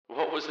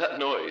What was that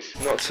noise?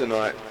 Not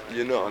tonight.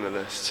 You're not on the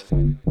list.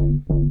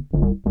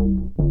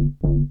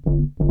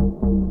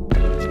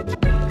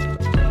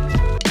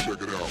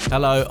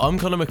 Hello, I'm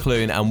Connor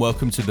McClune and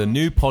welcome to the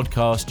new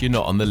podcast You're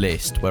Not on the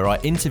List, where I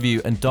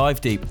interview and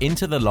dive deep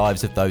into the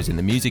lives of those in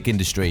the music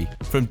industry.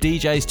 From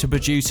DJs to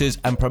producers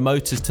and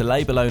promoters to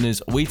label owners,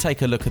 we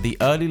take a look at the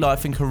early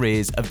life and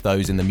careers of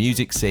those in the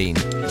music scene.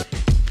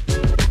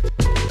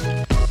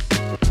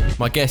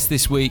 My guest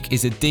this week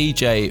is a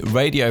DJ,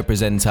 radio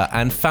presenter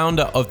and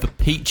founder of the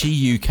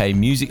Peachy UK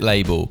music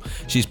label.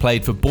 She's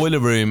played for Boiler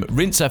Room,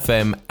 Rinse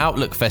FM,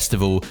 Outlook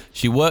Festival.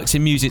 She works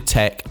in music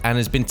tech and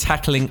has been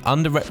tackling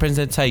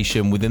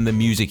underrepresentation within the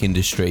music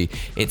industry.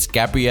 It's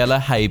Gabriella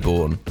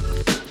Heybourne.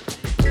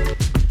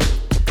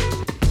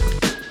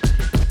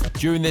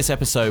 During this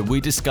episode, we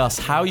discuss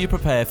how you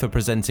prepare for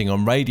presenting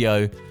on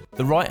radio,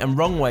 the right and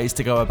wrong ways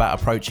to go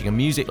about approaching a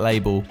music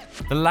label,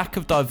 the lack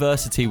of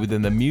diversity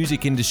within the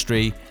music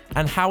industry,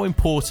 and how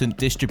important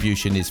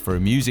distribution is for a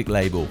music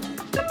label.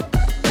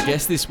 My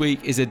guest this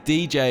week is a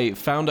DJ,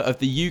 founder of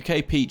the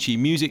UK Peachy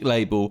music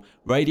label,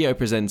 radio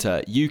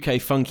presenter,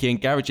 UK funky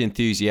and garage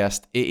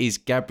enthusiast. It is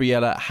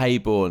Gabriella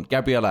Heybourne.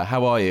 Gabriella,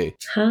 how are you?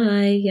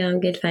 Hi, yeah,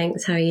 I'm good,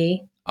 thanks. How are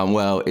you? I'm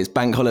well. It's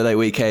bank holiday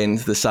weekend.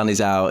 The sun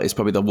is out. It's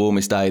probably the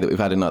warmest day that we've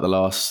had in like the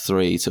last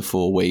 3 to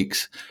 4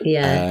 weeks.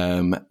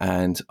 Yeah.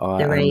 And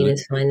the rain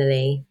is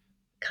finally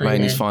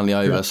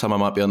over. Not... Summer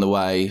might be on the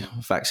way.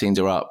 Vaccines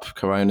are up.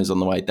 Corona's on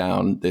the way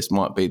down. This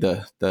might be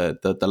the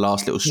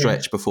last little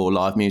stretch before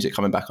live music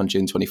coming back on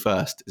June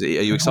 21st. Are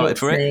you excited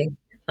for it?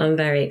 I'm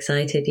very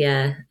excited.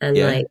 Yeah. And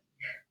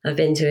I've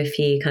been to a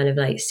few kind of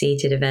like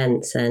seated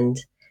events and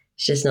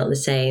it's just not the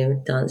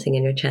same dancing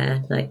in your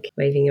chair, like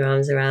waving your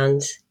arms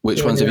around.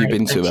 Which ones have you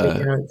been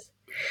to?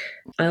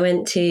 I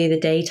went to the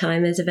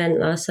Daytimers event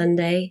last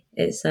Sunday.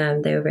 It's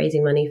they were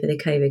raising money for the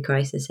COVID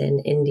crisis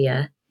in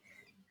India.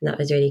 And that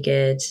was really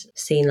good.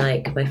 Seen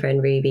like my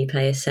friend Ruby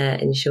play a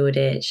set in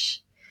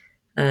Shoreditch.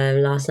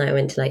 Last night I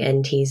went to like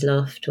NT's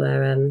Loft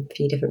where a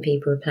few different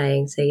people were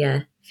playing. So yeah,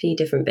 a few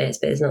different bits,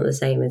 but it's not the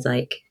same as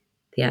like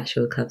the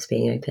actual clubs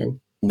being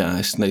open. No,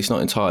 it's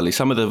not entirely.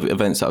 Some of the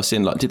events that I've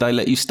seen, like, did they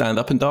let you stand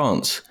up and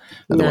dance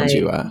at the ones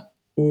you were at?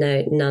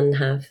 No, none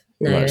have.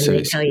 No, right, and so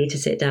they tell you to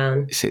sit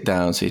down. Sit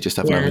down, so you just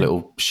have to have a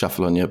little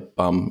shuffle on your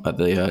bum at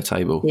the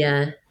table.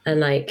 Yeah, and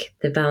like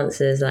the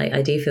bouncers, like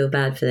I do feel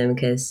bad for them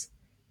because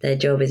their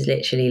job is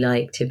literally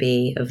like to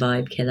be a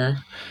vibe killer.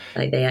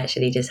 Like they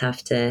actually just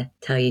have to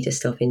tell you to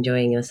stop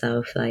enjoying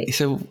yourself. Like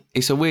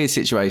it's a weird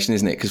situation,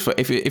 isn't it? Because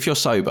if you're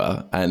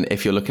sober and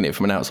if you're looking at it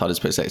from an outsider's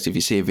perspective,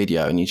 you see a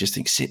video and you just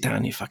think, sit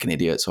down, you fucking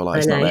idiots, or like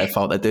it's not their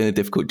fault, they're doing a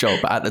difficult job.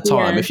 But at the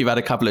time, if you've had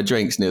a couple of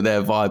drinks and you're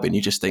there vibing,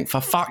 you just think,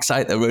 for fuck's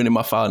sake, they're ruining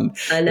my fun.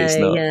 I know, it's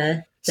not.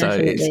 Yeah. So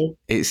definitely.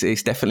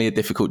 it's definitely a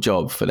difficult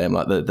job for them,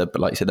 like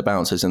like you said, the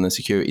bouncers and the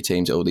security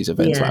teams at all these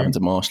events, like having to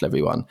marshal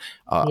everyone.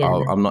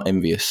 I'm not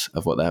envious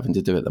of what they're having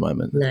to do at the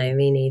moment. No,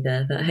 me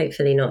neither. But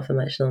hopefully not for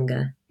much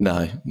longer.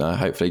 No.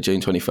 Hopefully June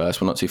 21st.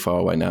 We're not too far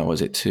away now.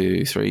 Was it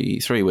 3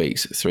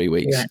 weeks? 3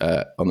 weeks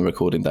on the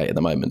recording date at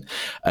the moment.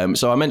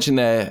 So I mentioned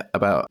there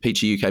about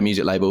Peachy UK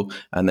music label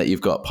and that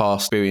you've got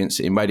past experience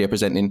in radio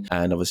presenting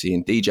and obviously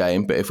in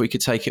DJing. But if we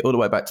could take it all the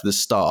way back to the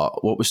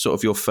start, what was sort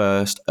of your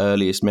first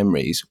earliest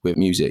memories with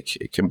music?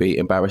 It can be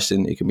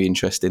embarrassing, it can be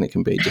interesting, it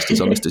can be just as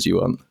honest as you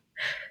want.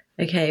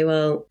 Okay,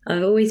 well,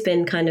 I've always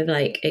been kind of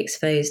like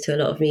exposed to a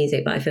lot of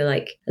music, but I feel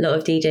like a lot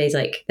of DJs,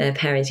 like their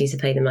parents used to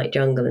play them like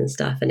jungle and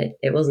stuff, and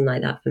it wasn't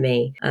like that for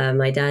me.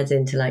 My dad's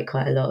into like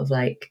quite a lot of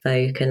like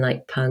folk and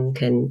like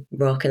punk and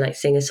rock and like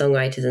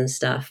singer-songwriters and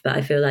stuff, but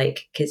I feel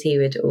like because he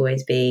would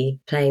always be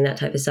playing that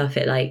type of stuff,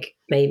 it like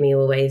made me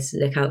always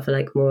look out for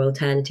like more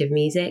alternative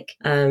music.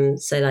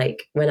 So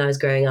like when I was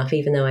growing up,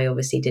 even though I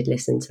obviously did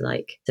listen to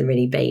like some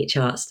really bait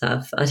chart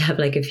stuff, I'd have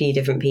like a few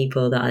different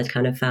people that I'd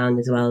kind of found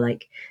as well,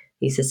 like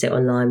used to sit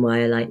on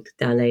LimeWire, like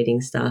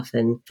downloading stuff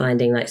and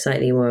finding like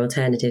slightly more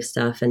alternative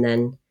stuff. And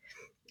then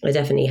I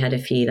definitely had a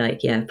few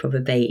like,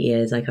 proper bait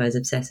years. Like I was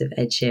obsessed with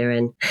Ed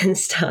Sheeran and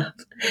stuff.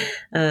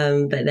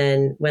 But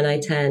then when I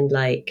turned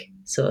like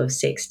sort of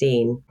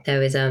 16, there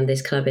was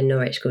this club in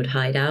Norwich called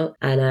Hideout.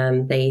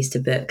 And they used to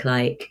book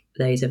like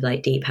loads of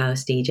like deep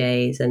house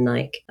DJs. And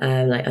like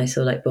I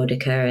saw like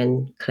Bodica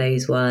and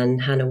Close One,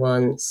 Hannah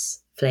Wants,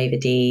 Flavor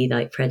D,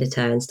 like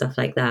Predator and stuff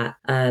like that.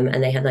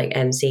 And they had like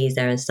MCs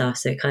there and stuff.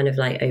 So it kind of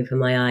like opened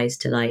my eyes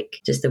to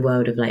like just the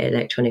world of like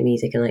electronic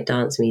music and like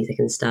dance music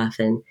and stuff.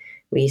 And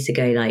we used to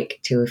go like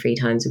 2 or 3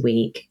 times a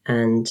week.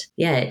 And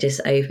it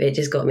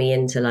just got me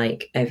into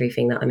like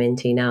everything that I'm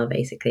into now,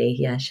 basically.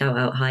 Yeah, shout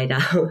out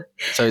Hideout.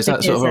 So is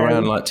that sort of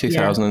around like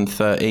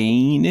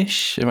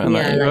 2013-ish? Around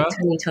that era? Like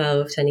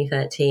 2012,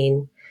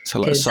 2013.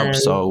 So like Sub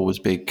Soul was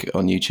big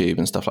on YouTube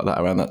and stuff like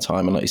that around that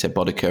time. And like you said,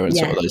 Bodica and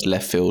sort of those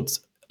left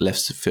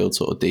field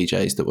sort of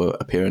DJs that were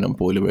appearing on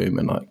Boiler Room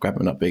and like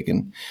grabbing up big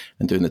and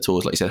doing the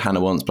tours. Like you said, Hannah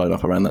Wants blown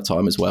up around that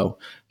time as well.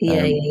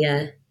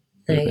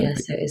 So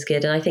it was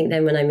good. And I think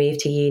then when I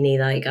moved to uni,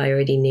 like I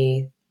already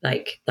knew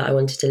like that I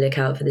wanted to look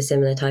out for the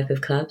similar type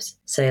of clubs.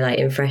 So like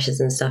in freshers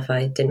and stuff,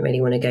 I didn't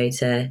really want to go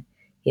to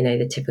you know,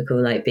 the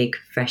typical like big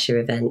fresher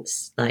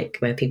events, like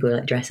where people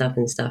like dress up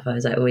and stuff. I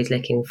was like always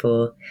looking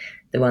for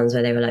the ones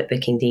where they were like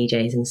booking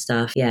DJs and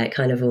stuff. Yeah, it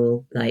kind of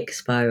all like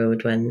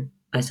spiraled when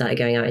I started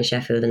going out in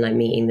Sheffield and like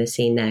meeting the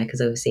scene there,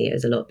 because obviously it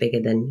was a lot bigger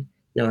than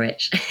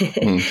Norwich,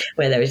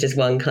 where there was just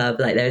one club.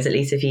 Like there was at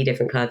least a few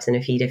different clubs and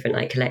a few different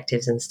like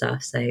collectives and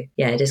stuff. So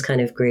yeah, it just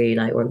kind of grew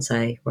like once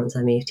I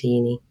moved to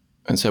uni.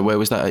 And so where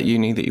was that at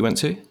uni that you went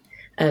to?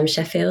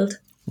 Sheffield.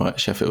 Right,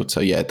 Sheffield. So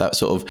yeah, that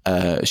sort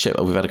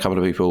of, we've had a couple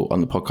of people on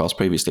the podcast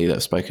previously that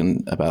have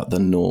spoken about the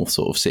north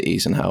sort of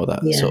cities and how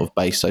that sort of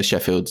base. So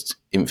Sheffield's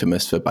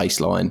infamous for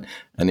bassline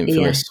and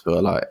infamous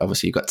for like,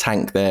 obviously you've got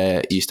Tank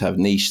there, you used to have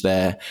Niche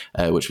there,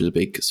 which was a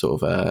big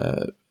sort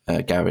of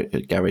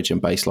garage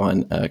and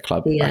bassline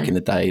club back in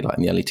the day, like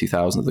in the early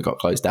 2000s that got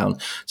closed down.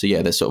 So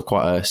yeah, there's sort of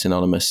quite a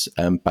synonymous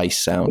bass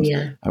sound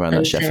around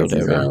that Sheffield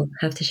Fez area. As well.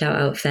 Have to shout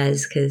out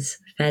Fez, because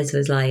Fez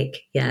was like,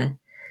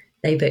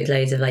 they booked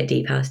loads of like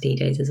deep house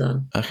DJs as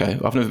well. Okay,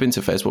 I've never been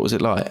to Fez. What was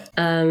it like?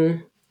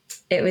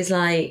 It was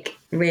like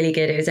really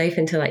good. It was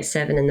open till like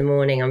 7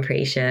 a.m, I'm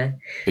pretty sure.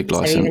 Big so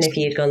license. even if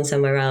you'd gone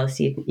somewhere else,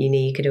 you knew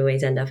you could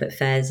always end up at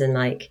Fez, and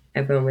like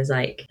everyone was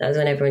like, that was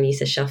when everyone used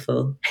to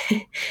shuffle.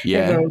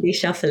 Everyone would be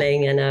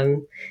shuffling,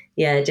 and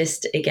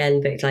just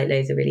again booked like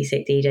loads of really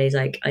sick DJs.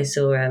 Like I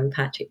saw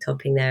Patrick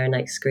Topping there and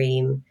like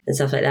Scream and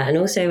stuff like that, and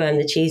also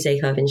the Tuesday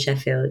Club in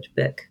Sheffield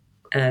book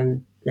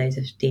loads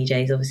of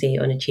DJs, obviously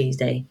on a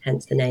Tuesday,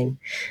 hence the name.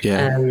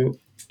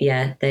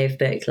 They've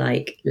booked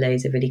like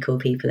loads of really cool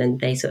people, and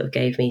they sort of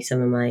gave me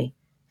some of my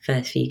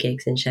first few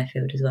gigs in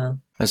Sheffield as well.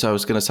 And so I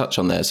was going to touch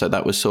on there. So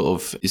that was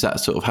is that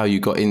sort of how you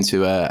got into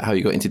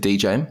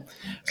DJing,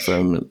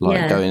 from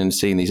like going and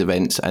seeing these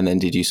events, and then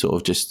did you sort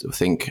of just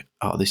think,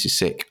 oh, this is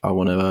sick, I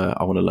want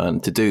to learn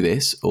to do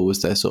this, or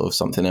was there sort of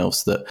something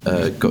else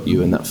that got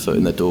you in that foot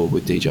in the door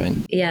with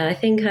DJing? Yeah, I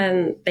think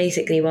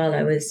basically while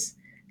I was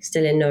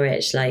still in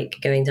Norwich, like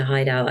going to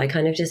Hideout, I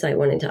kind of just like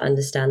wanted to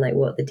understand like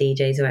what the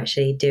DJs were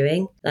actually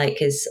doing, like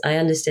because I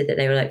understood that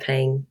they were like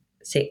playing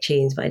sick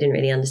tunes, but I didn't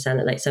really understand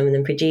that like some of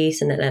them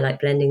produce and that they're like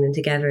blending them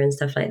together and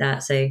stuff like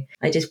that. So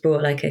I just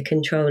brought like a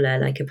controller,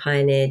 like a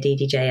Pioneer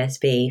DDJ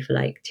SB for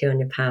like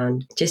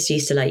 £200. Just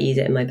used to like use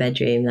it in my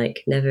bedroom,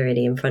 like never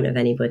really in front of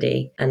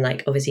anybody, and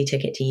like obviously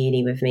took it to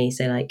uni with me.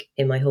 So like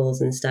in my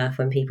halls and stuff,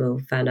 when people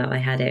found out I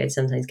had it, I'd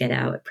sometimes get it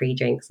out at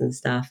pre-drinks and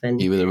stuff.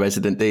 And you were the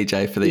resident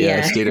DJ for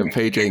the student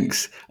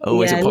pre-drinks.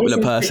 Always a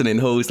popular person in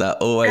halls. That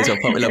always a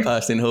popular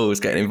person in halls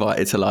getting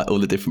invited to like all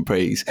the different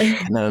pre's.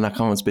 No,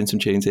 come on, spin some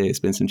tunes here,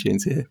 spin some tunes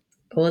here.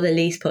 Or the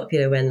least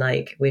popular when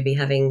like we'd be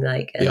having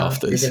like an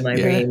afters in my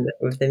room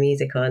with the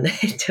music on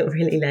till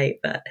really late,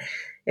 but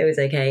it was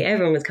okay.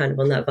 Everyone was kind of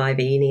on that vibe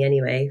at uni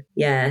anyway.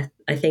 Yeah,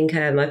 I think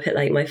I put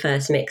like my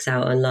first mix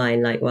out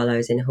online like while I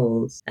was in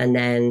halls, and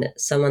then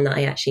someone that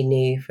I actually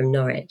knew from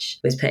Norwich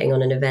was putting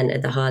on an event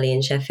at the Harley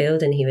in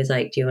Sheffield, and he was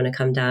like, do you want to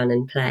come down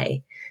and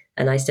play?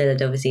 And I still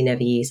had obviously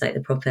never used like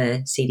the proper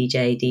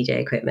CDJ DJ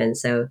equipment.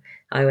 So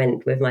I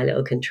went with my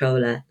little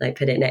controller, like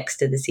put it next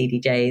to the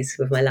CDJs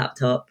with my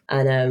laptop.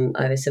 And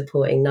I was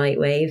supporting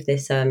Nightwave,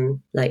 this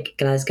like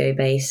Glasgow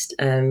based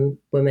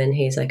woman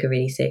who's like a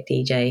really sick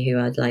DJ who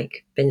I'd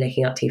like been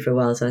looking up to for a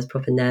while. So I was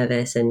proper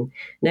nervous, and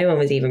no one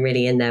was even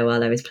really in there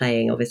while I was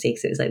playing, obviously,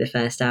 because it was like the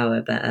first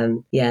hour. But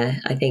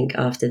I think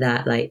after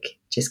that, like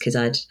just because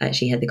I'd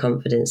actually had the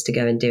confidence to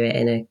go and do it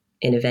in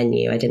a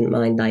venue, I didn't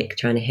mind like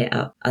trying to hit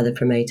up other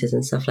promoters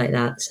and stuff like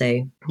that.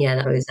 So yeah,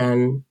 that was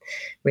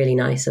really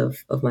nice of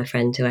my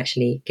friend to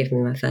actually give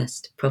me my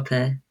first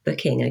proper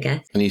booking, I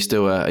guess. And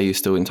are you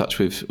still in touch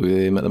with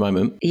him at the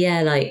moment?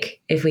 Yeah,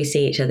 like if we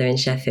see each other in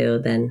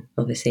Sheffield, then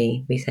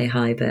obviously we say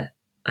hi, but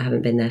I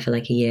haven't been there for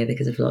like a year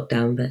because of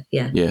lockdown. But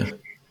yeah.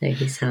 No,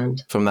 he's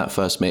sound. From that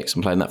first mix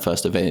and playing that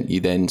first event,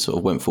 you then sort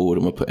of went forward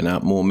and were putting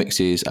out more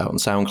mixes out on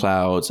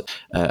SoundCloud,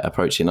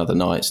 approaching other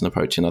nights and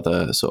approaching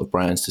other sort of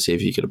brands to see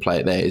if you could play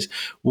at theirs.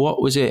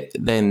 What was it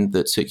then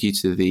that took you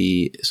to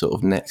the sort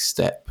of next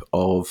step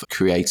of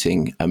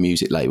creating a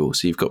music label?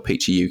 So you've got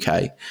Peachy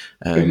UK.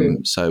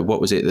 So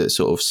what was it that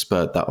sort of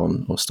spurred that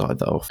on or started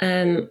that off?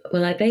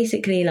 Well, I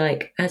basically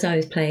like, as I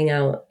was playing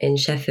out in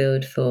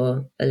Sheffield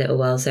for a little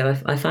while, so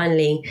I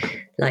finally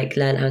like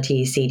learned how to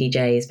use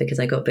CDJs because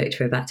I got booked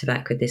for a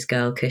back-to-back with this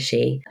girl,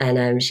 Cushy,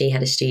 and she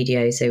had a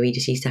studio, so we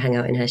just used to hang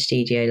out in her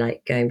studio,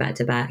 like going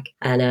back-to-back.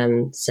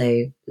 And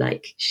so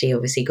like she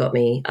obviously got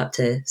me up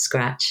to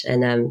scratch,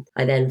 and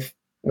I then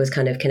was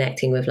kind of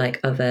connecting with like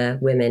other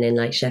women in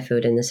like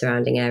Sheffield and the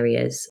surrounding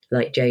areas,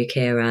 like Joe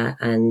Kira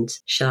and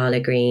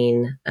Charlotte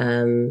Green,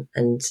 and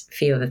a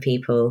few other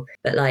people.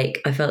 But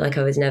like I felt like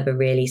I was never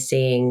really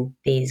seeing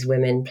these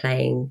women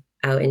playing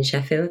out in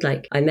Sheffield.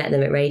 Like I met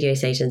them at radio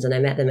stations and I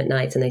met them at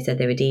nights and they said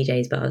they were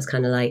DJs, but I was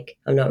kind of like,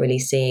 I'm not really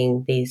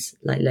seeing these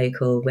like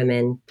local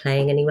women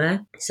playing anywhere.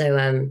 So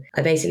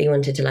I basically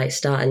wanted to like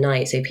start a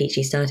night. So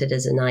Peachy started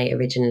as a night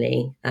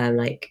originally,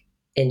 like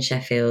in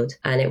Sheffield,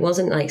 and it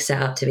wasn't like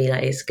set up to be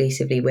like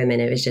exclusively women.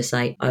 It was just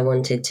like I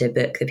wanted to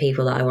book the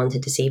people that I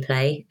wanted to see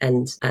play,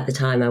 and at the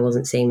time I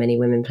wasn't seeing many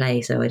women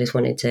play, so I just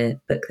wanted to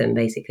book them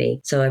basically.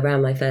 So I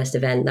ran my first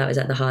event, that was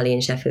at the Harley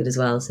in Sheffield as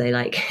well, so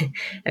like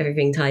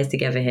everything ties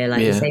together here.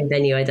 Like the same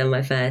venue I done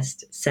my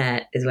first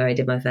set is where I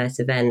did my first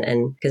event,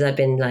 and because I've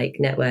been like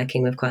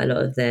networking with quite a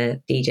lot of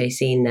the DJ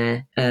scene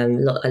there,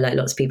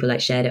 lots of people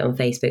like shared it on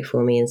Facebook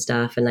for me and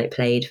stuff, and like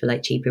played for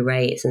like cheaper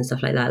rates and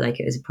stuff like that. Like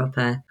it was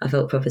I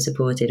felt proper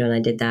supported when I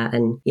did that.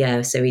 And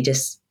yeah, so we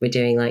just were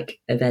doing like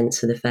events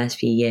for the first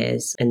few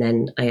years, and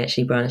then I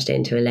actually branched it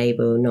into a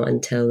label not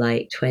until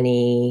like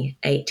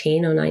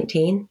 2018 or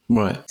 19.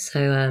 Right.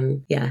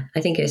 So yeah,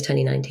 I think it was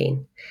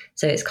 2019.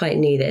 So it's quite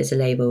new that it's a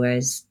label,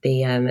 whereas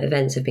the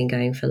events have been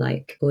going for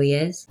like 4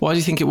 years. Why do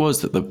you think it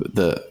was that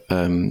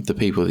the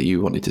people that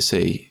you wanted to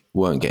see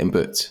weren't getting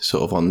booked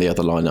sort of on the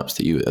other lineups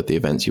that you at the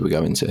events you were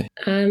going to?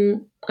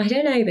 I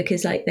don't know,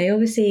 because like they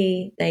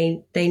obviously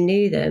they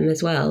knew them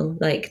as well.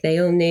 Like they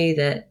all knew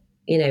that,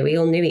 you know, we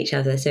all knew each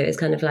other. So it's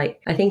kind of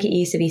like, I think it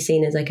used to be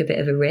seen as like a bit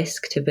of a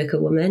risk to book a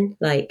woman,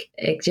 like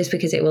just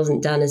because it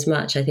wasn't done as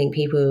much. I think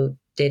people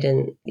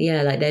didn't,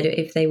 like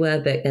if they were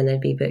booked, then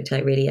they'd be booked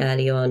like really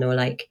early on, or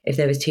like if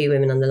there was 2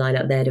 women on the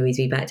lineup, they'd always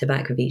be back to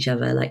back with each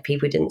other. Like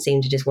people didn't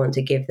seem to just want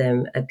to give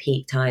them a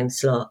peak time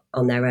slot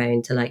on their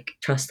own to like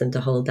trust them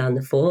to hold down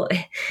the fort.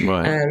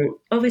 Right.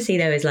 Obviously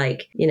there was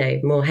like, you know,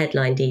 more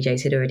headline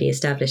DJs who'd already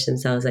established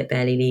themselves, like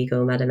Barely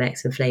Legal, Madam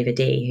X and Flavor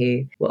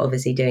D, who were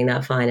obviously doing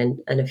that fine,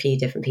 and a few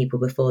different people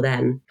before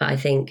them. But I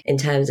think in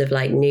terms of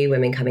like new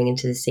women coming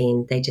into the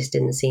scene, they just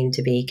didn't seem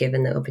to be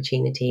given the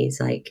opportunities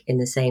like in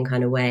the same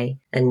kind of way,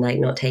 and like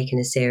not taken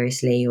as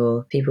seriously.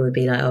 Or people would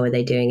be like, oh, are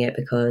they doing it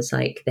because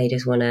like they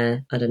just want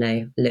to, I don't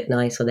know, look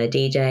nice or they're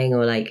DJing?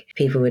 Or like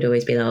people would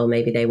always be like, oh,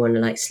 maybe they want to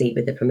like sleep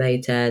with the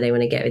promoter, they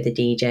want to get with the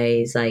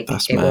DJs. Like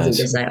That's it mad. wasn't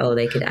just like, oh,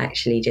 they could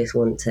actually just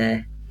want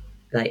to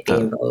like be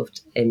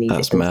involved in music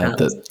That's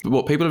themselves. mad.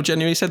 What, people have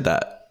genuinely said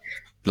that?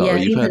 Like, Yeah,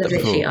 you've people heard have that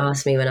literally before?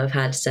 asked me when I've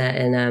had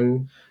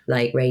certain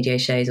like radio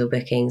shows or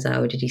bookings, like,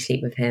 oh, did you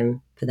sleep with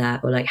him for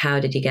that? Or like, how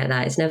did you get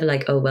that? It's never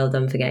like, oh, well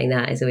done for getting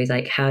that. It's always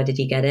like, how did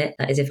you get it?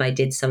 Like, as if I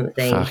did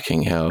something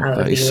Fucking hell. out of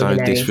That the is so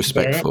ordinary to do it.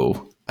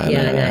 disrespectful. And,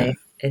 Yeah, I know.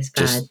 It's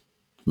bad. just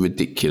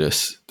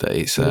ridiculous that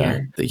it's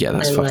And,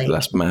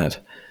 that's mad.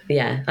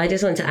 Yeah, I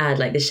just want to add,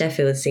 like, the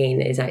Sheffield scene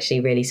is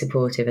actually really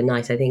supportive and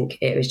nice. I think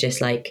it was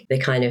just like the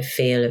kind of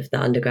feel of the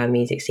underground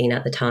music scene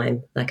at the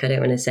time. Like, I don't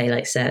want to say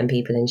like certain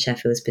people in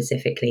Sheffield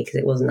specifically, because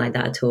it wasn't like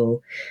that at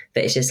all.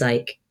 But it's just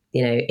like,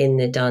 you know, in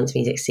the dance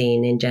music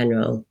scene in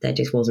general, there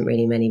just wasn't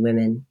really many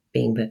women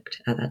being booked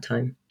at that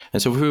time.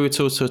 And so if we were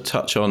to sort of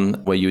touch on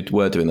where you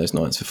were doing those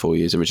nights for 4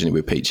 years originally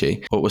with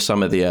Peachy, what were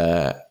some of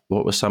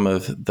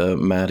the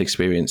mad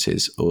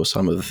experiences, or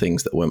some of the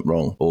things that went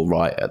wrong or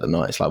right at the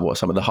nights? Like, what are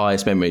some of the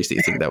highest memories that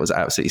you think that was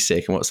absolutely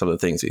sick, and what are some of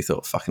the things that you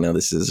thought, fucking hell,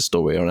 this is a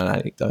story or an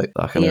anecdote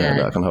that I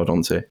can hold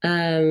on to?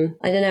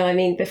 I don't know. I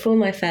mean, before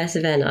my first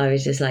event, I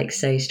was just like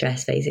so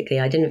stressed, basically.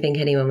 I didn't think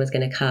anyone was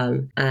going to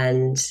come.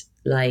 And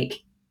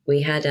like,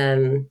 we had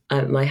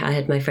I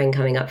had my friend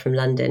coming up from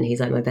London, who's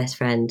like my best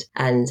friend,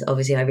 and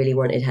obviously I really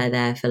wanted her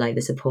there for like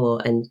the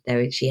support. And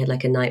she had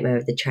like a nightmare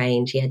of the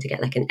train. She had to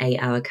get like an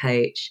 8-hour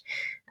coach.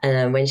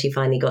 And when she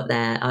finally got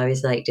there, I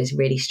was like just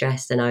really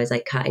stressed, and I was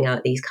like cutting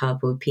out these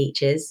cardboard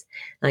peaches,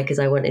 like because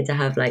I wanted to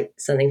have like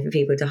something for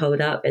people to hold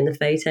up in the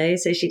photo.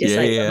 So she just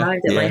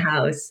arrived at my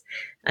house,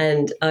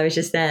 and I was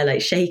just there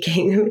like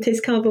shaking with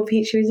this cardboard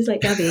peach. She was just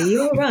like, "Gabby, are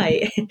you all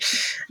right?"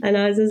 And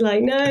I was just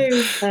like, "No,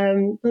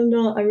 I'm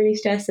not. I'm really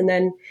stressed." And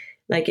then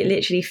like it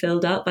literally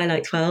filled up by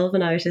like 12,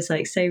 and I was just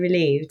like so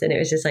relieved, and it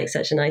was just like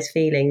such a nice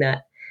feeling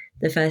that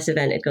the first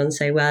event had gone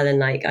so well. And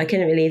like I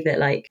couldn't believe that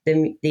like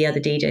the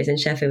other DJs in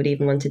Sheffield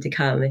even wanted to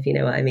come, if you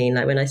know what I mean.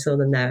 Like when I saw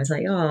them there, I was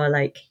like, oh,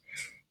 like,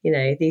 you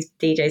know, these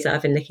DJs that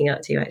I've been looking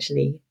up to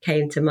actually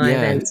came to my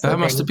event. That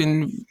must have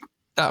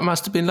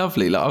been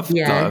lovely. Like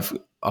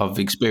I've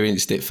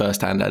experienced it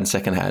firsthand and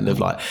secondhand. Of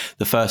like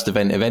the first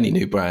event of any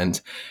new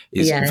brand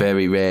is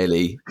very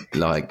rarely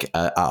like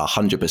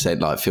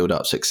 100% like filled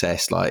up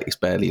success. Like it's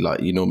barely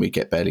like you normally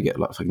barely get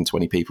like fucking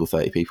 20 people,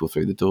 30 people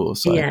through the door.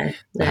 So to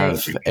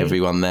have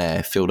everyone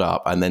there filled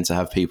up, and then to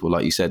have people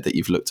like you said that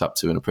you've looked up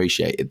to and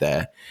appreciated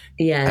there,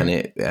 and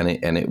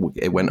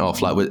it went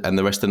off like, and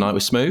the rest of the night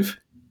was smooth.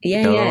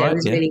 Yeah, it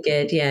was really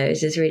good. Yeah, it was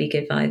just really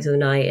good vibes all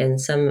night.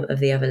 And some of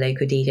the other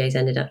local DJs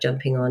ended up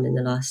jumping on in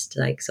the last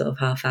like sort of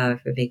half hour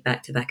for a big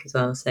back-to-back as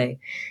well. So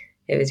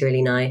it was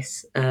really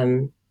nice.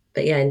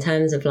 But yeah, in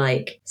terms of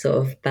like sort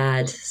of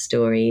bad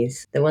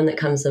stories, the one that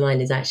comes to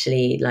mind is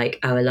actually like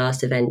our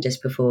last event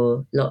just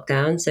before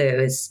lockdown. So it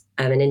was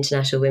an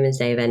International Women's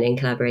Day event in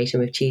collaboration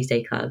with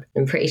Tuesday Club.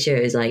 I'm pretty sure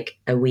it was like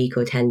a week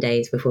or 10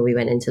 days before we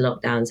went into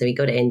lockdown. So we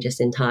got it in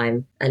just in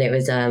time. And it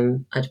was,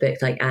 I'd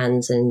booked like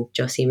Anne's and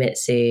Josie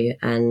Mitsu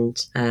and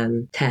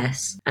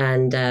Tess.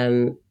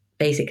 And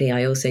basically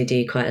I also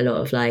do quite a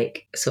lot of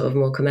like sort of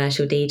more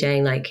commercial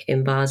DJing, like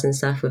in bars and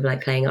stuff, with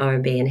like playing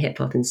R&B and hip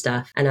hop and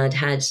stuff. And I'd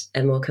had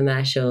a more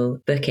commercial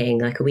booking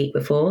like a week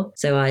before.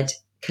 So I'd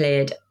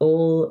cleared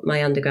all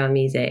my underground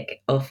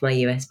music off my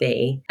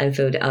USB and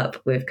filled it up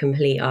with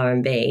complete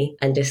R&B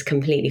and just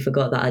completely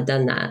forgot that I'd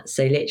done that.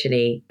 So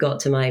literally got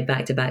to my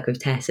back-to-back with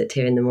Tess at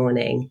 2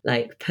 a.m,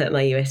 like put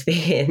my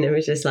USB in and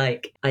was just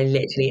like, I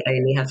literally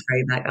only have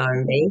throwback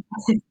R&B.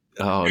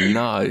 Oh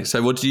no!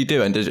 So what did you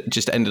do? And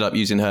just ended up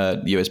using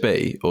her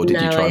USB, or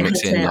did you try and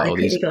mix in like I all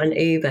quickly these? got an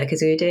Uber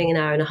because we were doing an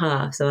hour and a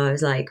half. So I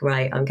was like,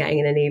 right, I'm getting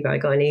in an Uber. I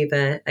got an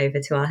Uber over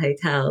to our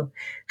hotel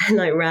and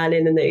like ran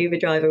in, and the Uber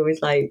driver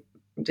was like,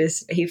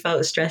 he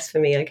felt stressed for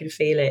me. I could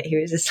feel it. He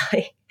was just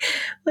like,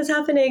 what's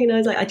happening? And I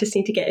was like, I just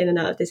need to get in and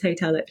out of this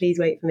hotel. Like, please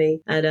wait for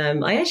me.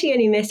 And I actually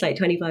only missed like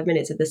 25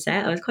 minutes of the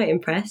set. I was quite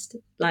impressed.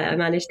 Like, I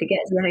managed to get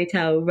to the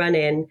hotel, run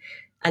in.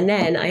 And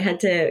then I had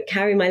to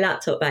carry my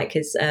laptop back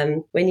because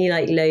when you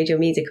like load your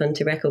music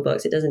onto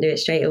Recordbox, it doesn't do it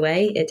straight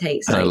away. It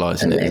takes like a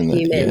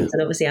few minutes.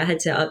 And obviously I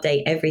had to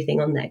update everything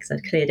on there because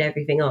I'd cleared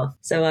everything off.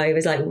 So I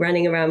was like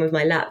running around with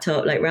my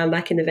laptop, like ran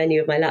back in the venue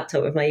with my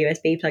laptop with my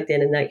USB plugged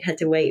in, and like had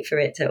to wait for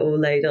it to all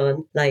load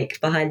on like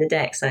behind the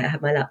deck. So I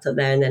had my laptop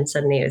there, and then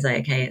suddenly it was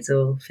like, okay, it's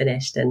all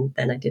finished. And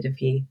then I did a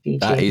few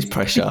That tunes. is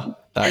pressure.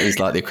 That is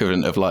like the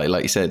equivalent of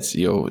like you said,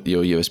 your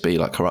USB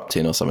like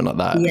corrupting or something like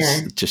that. Yeah.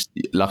 It's just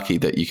lucky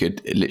that you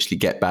could literally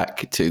get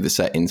back to the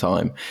set in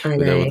time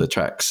with all the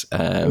tracks.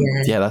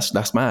 Yeah,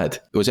 that's mad.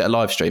 Was it a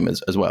live stream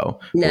as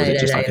well? No, or was it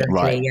just luckily,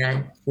 right?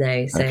 yeah.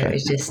 No, so Okay. it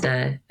was just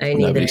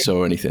only Nobody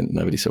saw anything.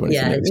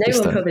 Yeah, It was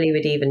no one probably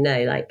would even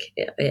know. Like,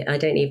 I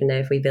don't even know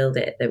if we build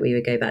it that we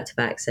would go back to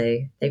back. So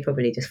they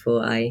probably just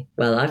thought I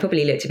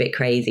probably looked a bit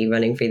crazy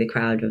running through the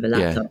crowd with a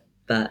laptop. Yeah.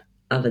 But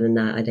other than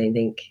that, I don't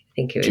think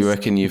it was. Do you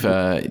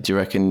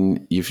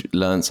reckon you've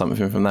learned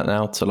something from that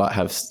now to like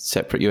have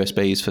separate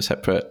USBs for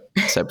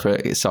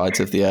separate sides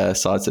of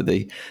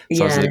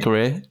the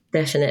career?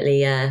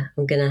 Definitely, yeah.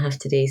 I'm gonna have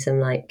to do some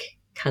like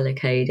color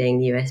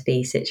coding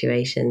USB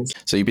situations.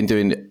 So you've been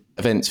doing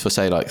events for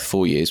say like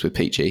 4 years with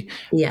Peachy,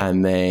 yeah,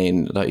 and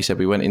then like you said,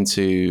 we went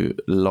into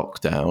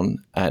lockdown,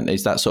 and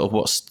is that sort of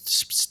what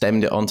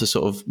stemmed it on to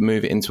sort of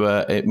move it into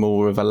a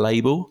more of a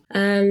label?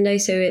 No,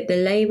 so the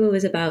label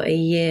was about a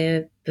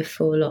year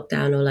before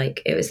lockdown, or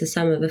like it was the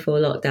summer before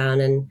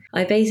lockdown, and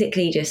I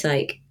basically just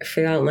like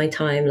throughout my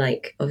time,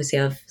 like obviously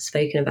I've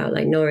spoken about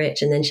like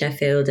Norwich and then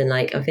Sheffield, and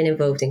like I've been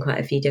involved in quite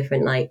a few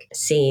different like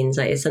scenes.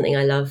 Like it's something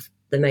I love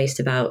the most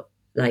about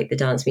like the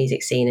dance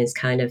music scene is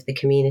kind of the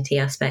community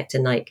aspect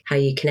and like how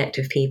you connect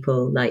with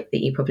people like that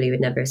you probably would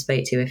never have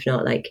spoke to if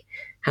not, like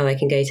how I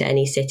can go to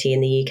any city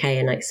in the UK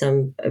and like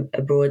some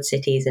abroad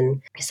cities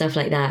and stuff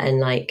like that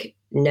and like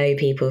know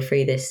people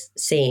through this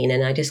scene.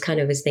 And I just kind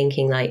of was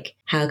thinking like,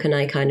 how can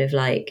I kind of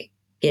like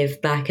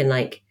give back and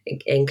like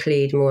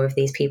include more of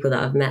these people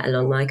that I've met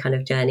along my kind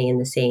of journey in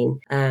the scene.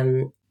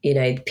 You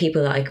know,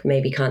 people that I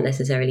maybe can't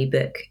necessarily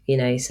book, you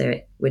know, so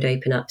it would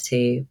open up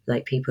to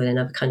like people in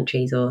other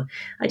countries, or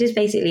I just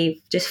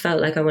basically just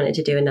felt like I wanted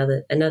to do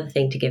another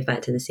thing to give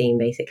back to the scene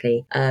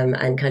basically,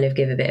 and kind of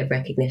give a bit of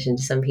recognition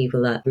to some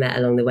people that I met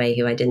along the way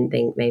who I didn't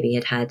think maybe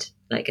had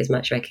like as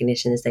much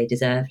recognition as they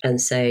deserved.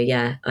 And so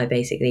yeah, I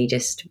basically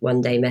just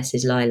one day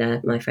messaged Lila,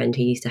 my friend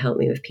who used to help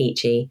me with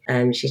Peachy.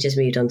 She's just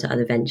moved on to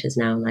other ventures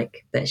now,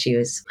 like, but she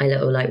was my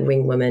little like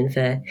wing woman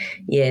for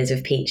years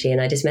with Peachy,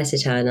 and I just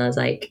messaged her and I was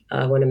like,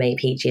 I want to make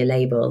Peachy a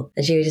label.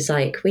 And she was just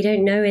like, we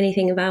don't know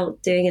anything about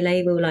doing a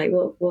label, like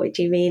what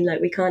do you mean, like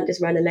we can't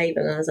just run a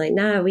label? And I was like,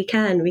 no, we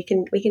can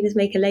just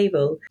make a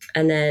label.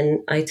 And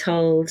then I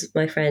told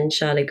my friend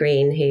Charlotte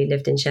Green, who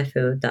lived in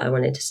Sheffield, that I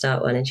wanted to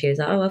start one, and she was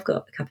like, oh, I've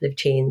got a couple of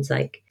tunes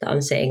like that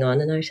I'm sitting on.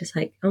 And I was just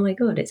like, oh my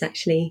god, it's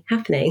actually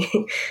happening.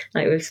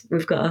 Like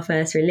we've got our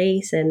first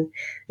release, and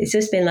it's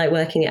just been like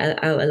working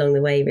it out along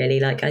the way really.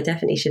 Like I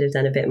definitely should have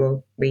done a bit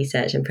more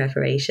research and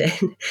preparation.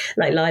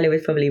 Like Lila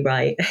was probably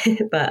right.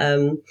 But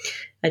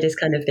I just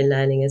kind of been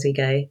learning as we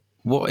go.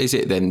 What is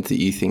it then that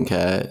you think,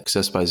 because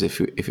I suppose if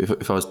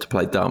I was to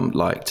play dumb,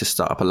 like to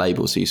start up a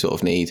label, so you sort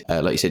of need,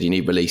 like you said, you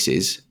need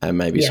releases and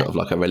maybe sort of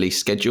like a release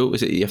schedule.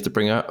 Is it you have to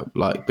bring up,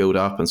 like build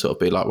up and sort of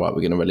be like, right,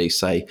 we're going to release,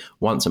 say,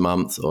 once a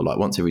month or like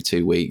once every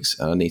 2 weeks,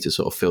 and I need to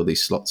sort of fill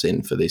these slots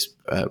in for this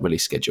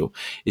release schedule.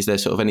 Is there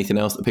sort of anything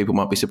else that people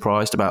might be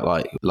surprised about?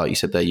 Like you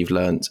said there, you've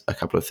learned a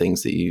couple of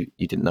things that you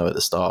didn't know at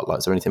the start. Like,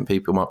 is there anything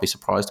people might be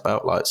surprised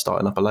about, like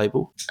starting up a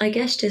label? I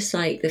guess just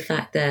like the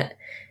fact that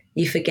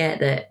you forget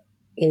that,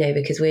 you know,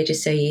 because we're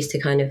just so used to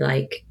kind of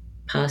like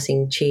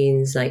passing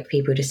tunes, like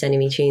people just sending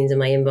me tunes in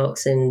my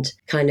inbox, and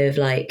kind of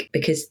like,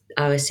 because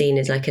our scene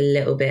is like a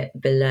little bit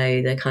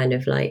below the kind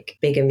of like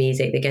bigger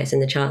music that gets in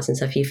the charts and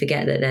stuff, you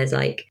forget that there's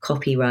like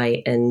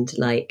copyright and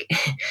like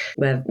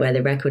where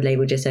the record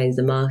label just owns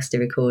the master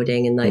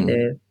recording and like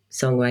the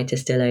songwriter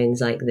still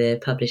owns like the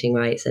publishing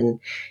rights, and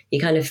you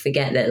kind of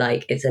forget that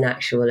like it's an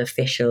actual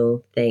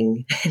official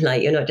thing.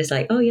 Like you're not just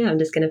like, oh yeah, I'm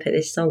just going to put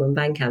this song on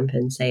Bandcamp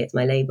and say it's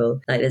my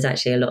label. Like there's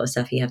actually a lot of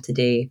stuff you have to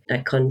do,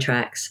 like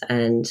contracts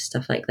and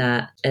stuff like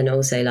that, and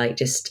also like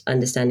just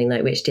understanding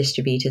like which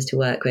distributors to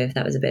work with.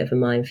 That was a bit of a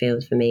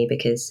minefield for me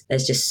because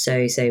there's just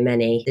so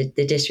many.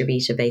 The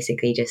distributor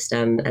basically just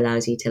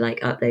allows you to like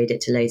upload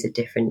it to loads of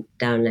different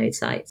download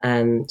sites,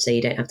 so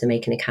you don't have to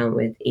make an account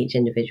with each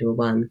individual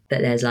one.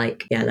 But there's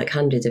like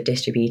hundreds of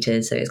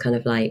distributors, so it's kind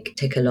of like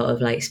took a lot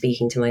of like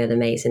speaking to my other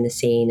mates in the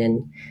scene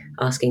and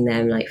asking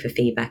them like for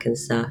feedback and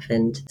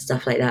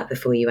stuff like that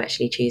before you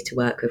actually choose to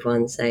work with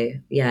one. So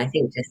yeah, I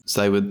think just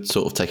so they would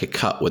sort of take a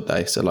cut, would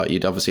they? So like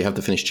you'd obviously have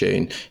the finished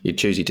tune, you'd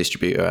choose your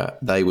distributor,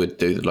 they would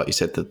do, like you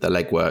said, the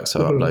legwork,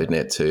 so uploading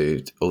it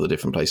to all the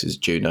different places,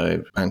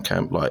 Juno,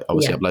 Bandcamp, like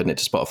obviously uploading it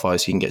to Spotify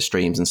so you can get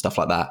streams and stuff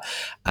like that.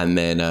 And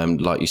then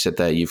like you said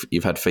there,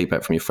 you've had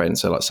feedback from your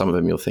friends, so like some of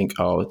them you'll think,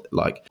 oh,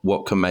 like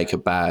what can make a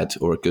bad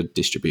or a good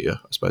distributor,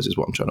 I suppose is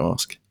what I'm trying to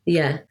ask.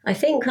 Yeah, I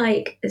think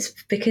like it's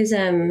because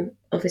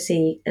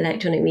obviously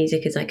electronic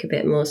music is like a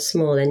bit more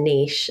small and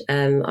niche.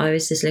 I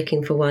was just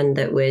looking for one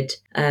that would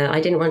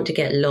I didn't want to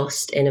get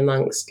lost in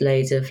amongst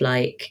loads of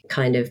like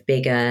kind of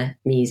bigger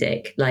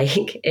music.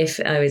 Like if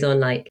I was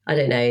on like, I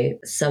don't know,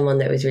 someone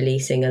that was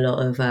releasing a lot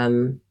of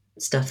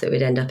stuff that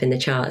would end up in the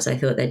charts, I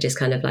thought they'd just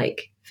kind of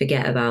like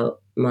forget about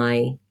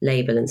my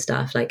label and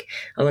stuff. Like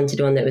I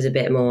wanted one that was a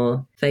bit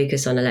more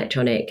focused on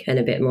electronic and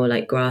a bit more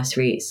like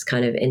grassroots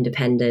kind of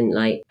independent,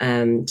 like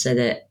so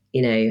that,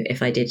 you know,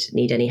 if I did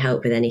need any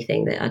help with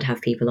anything, that I'd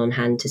have people on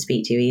hand to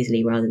speak to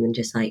easily rather than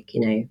just like,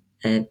 you know,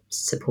 a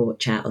support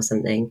chat or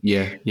something.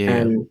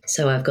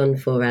 So I've gone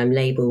for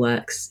Label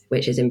Works,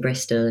 which is in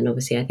Bristol, and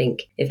obviously I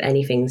think if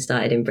anything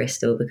started in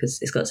Bristol,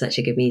 because it's got such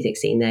a good music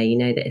scene there, you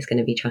know that it's going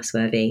to be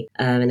trustworthy.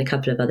 And a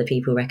couple of other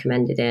people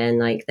recommended it, and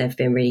like they've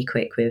been really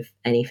quick with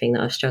anything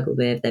that I've struggled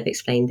with. They've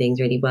explained things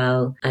really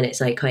well, and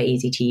it's like quite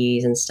easy to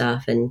use and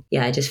stuff. And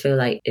yeah, I just feel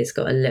like it's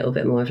got a little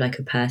bit more of like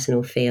a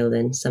personal feel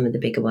than some of the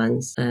bigger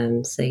ones.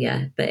 So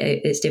yeah, but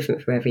it's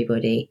different for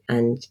everybody,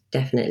 and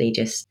definitely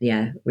just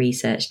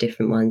research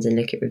different ones and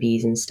look at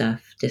reviews and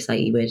stuff, just like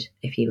you would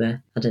if you were,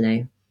 I don't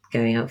know,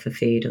 going out for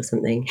food or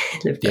something.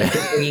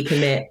 Before you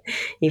commit,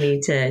 you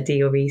need to do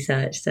your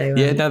research. So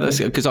that's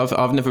because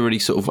I've never really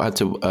sort of had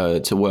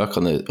to work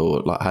on it or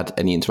like had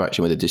any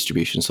interaction with the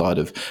distribution side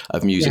of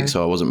music,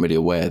 so I wasn't really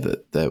aware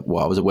that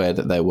I was aware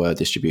that there were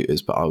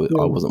distributors, but I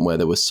wasn't aware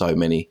there were so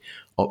many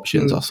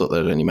options. I thought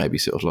there'd only maybe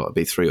sort of like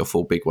be 3 or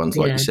 4 big ones,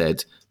 like you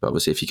said. But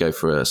obviously, if you go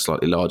for a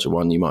slightly larger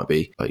one, you might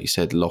be, like you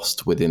said,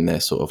 lost within their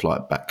sort of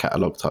like back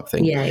catalogue type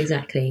thing. Yeah,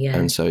 exactly. Yeah.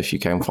 And so if you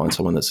can find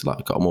someone that's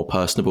like got a more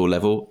personable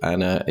level,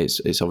 and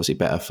it's obviously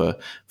better for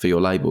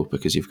your label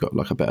because you've got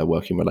like a better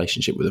working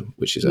relationship with them,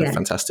 which is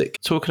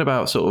fantastic. Talking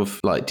about sort of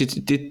like,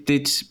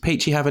 did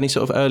Peachy have any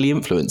sort of early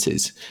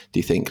influences, do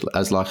you think,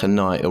 as like a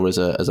night or as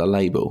a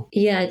label?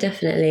 Yeah,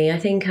 definitely. I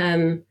think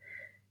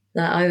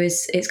that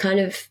it's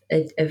kind of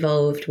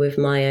evolved with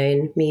my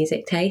own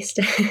music taste.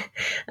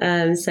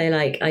 So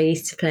like I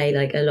used to play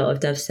like a lot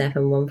of dubstep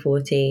and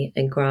 140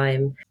 and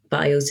grime, but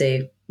I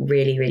also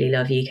really, really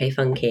love UK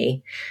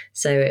funky.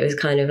 So it was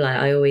kind of like,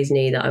 I always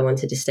knew that I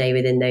wanted to stay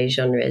within those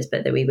genres,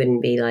 but that we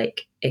wouldn't be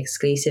like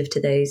exclusive to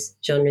those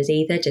genres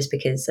either, just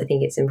because I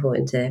think it's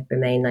important to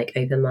remain like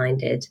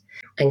open-minded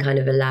and kind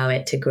of allow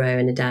it to grow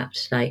and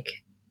adapt,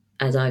 like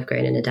as I've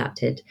grown and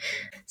adapted.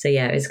 So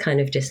yeah, it was kind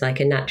of just like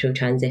a natural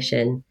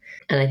transition.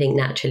 And I think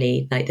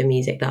naturally, like the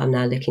music that I'm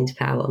now looking to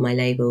put out on my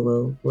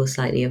label will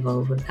slightly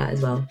evolve with that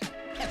as well.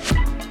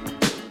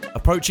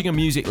 Approaching a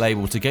music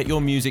label to get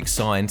your music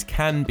signed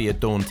can be a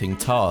daunting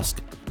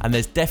task, and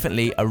there's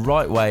definitely a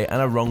right way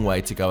and a wrong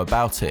way to go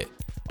about it.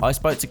 I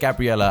spoke to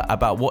Gabriella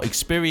about what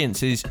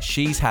experiences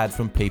she's had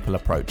from people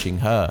approaching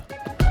her.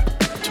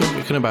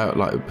 Talking about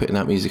like putting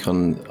out music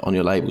on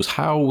your labels,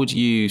 how would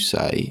you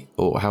say,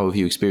 or how have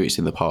you experienced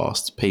in the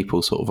past,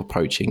 people sort of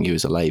approaching you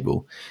as a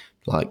label?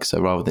 Like, so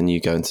rather than you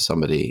going to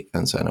somebody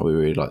and saying, oh, we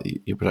really like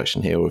your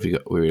production here, or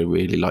we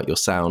really like your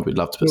sound, we'd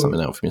love to put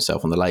something out from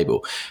yourself on the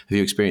label. Have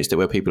you experienced it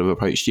where people have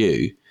approached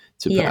you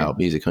to put out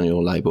music on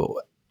your label?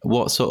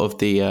 What sort of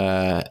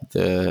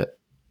the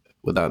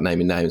without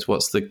naming names,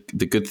 what's the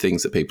good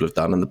things that people have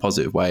done in the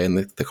positive way and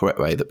the correct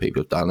way that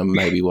people have done, and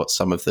maybe what's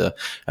some of the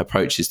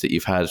approaches that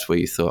you've had where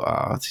you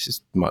thought, this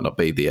might not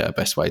be the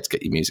best way to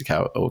get your music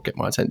out or get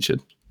my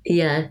attention?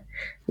 Yeah,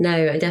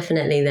 no,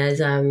 definitely. There's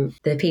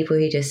the people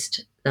who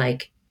just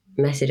like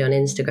message on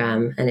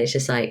Instagram, and it's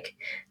just like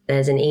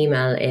there's an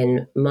email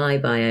in my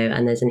bio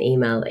and there's an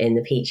email in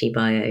the Peachy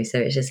bio. So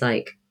it's just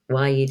like,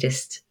 why are you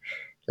just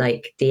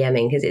like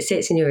DMing? Because it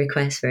sits in your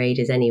request for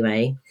ages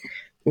anyway.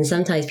 And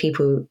sometimes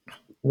people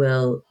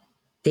will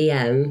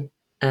DM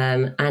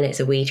and it's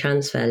a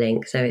WeTransfer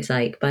link. So it's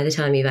like by the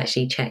time you've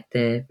actually checked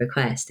the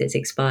request, it's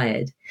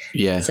expired.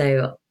 Yeah.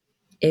 So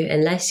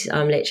unless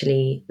I'm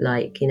literally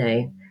like, you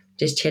know,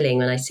 just chilling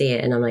when I see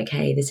it and I'm like,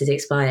 hey, this is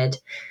expired,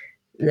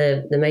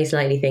 the most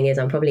likely thing is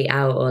I'm probably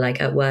out or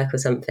like at work or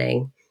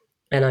something.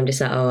 and I'm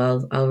just like,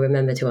 oh, I'll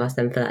remember to ask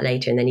them for that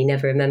later, and then you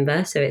never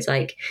remember. So it's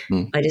like,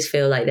 I just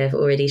feel like they've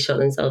already shot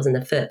themselves in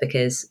the foot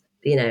because,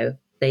 you know,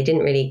 they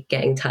didn't really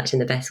get in touch in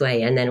the best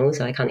way. And then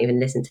also I can't even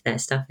listen to their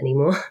stuff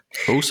anymore.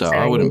 Also, So,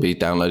 I wouldn't be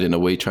downloading a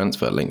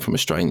WeTransfer link from a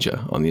stranger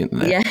on the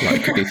internet. Yeah.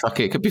 Like,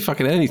 it could be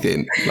fucking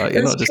anything. Like,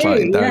 you're That's not just true.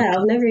 like, Yeah,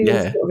 I've never even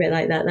yeah. thought of it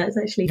like that. That's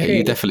actually Yeah, true.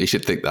 you definitely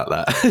should think that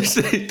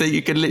that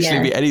you can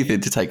literally be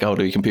anything to take hold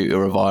of your computer,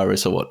 or a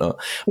virus or whatnot,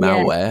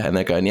 malware, and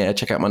they're going, yeah,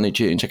 check out my new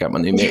tune, check out my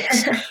new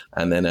mix,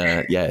 and then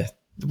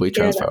the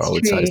WeTransfer, I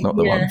would say, is not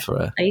the one for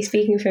a. Are you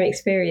speaking from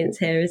experience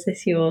here? Is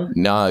this your?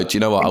 No, do you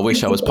know what? I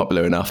wish I was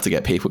popular enough to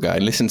get people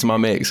going, listen to my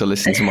mix or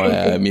listen to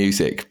my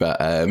music, but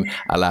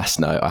alas,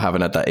 no, I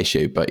haven't had that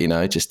issue. But you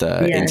know, just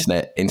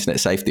internet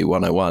safety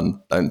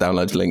 101: don't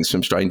download links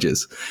from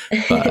strangers.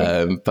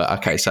 But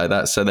okay, so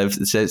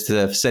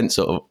they've sent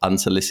sort of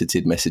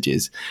unsolicited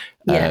messages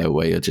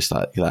where you're just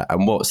like that.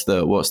 And what's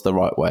the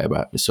right way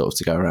about sort of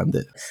to go around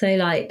it? So,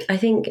 like, I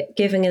think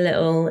giving a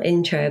little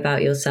intro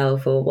about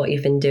yourself or what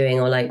you've been doing,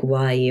 or like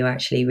why you're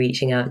actually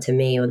reaching out to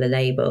me or the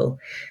label,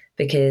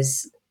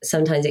 because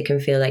sometimes it can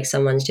feel like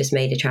someone's just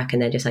made a track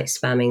and they're just like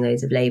spamming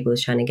loads of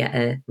labels trying to get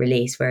a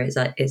release. Where it's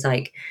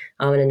like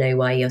I want to know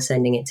why you're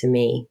sending it to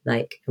me,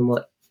 like, and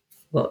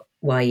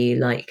why you,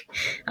 like,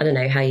 I don't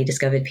know, how you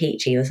discovered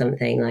Peachy or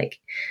something, like.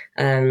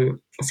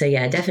 So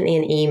yeah, definitely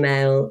an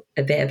email,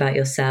 a bit about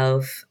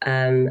yourself,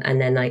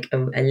 and then like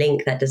a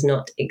link that does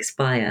not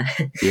expire.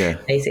 Yeah.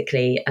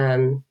 Basically.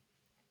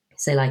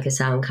 So like a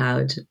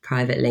SoundCloud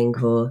private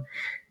link or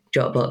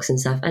Dropbox and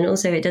stuff. And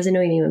also it does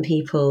annoy me when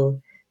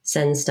people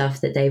send stuff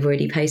that they've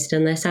already posted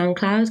on their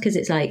SoundCloud, because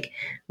it's like,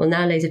 well,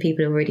 now loads of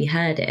people have already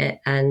heard it,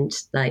 and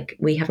like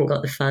we haven't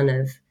got the fun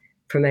of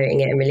promoting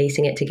it and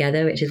releasing it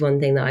together, which is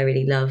one thing that I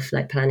really love,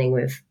 like planning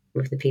with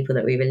the people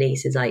that we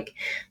release, is like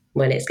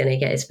when it's going to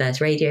get its first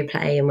radio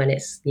play and when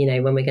it's, you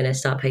know, when we're going to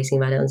start posting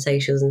about it on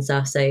socials and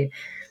stuff. So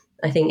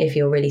I think if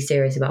you're really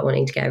serious about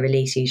wanting to get a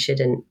release, you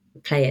shouldn't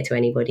play it to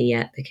anybody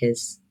yet,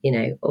 because, you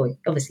know, or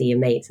obviously your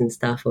mates and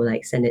stuff, or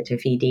like send it to a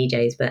few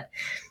DJs, but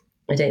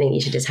I don't think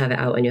you should just have it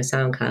out on your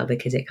SoundCloud,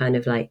 because it kind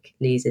of like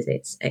loses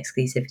its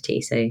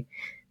exclusivity. So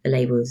the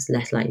label's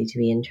less likely to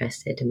be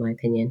interested, in my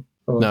opinion.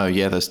 No,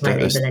 yeah, that's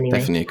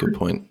definitely a good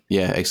point.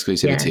 Yeah,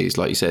 exclusivity is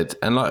like you said,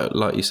 and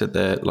like you said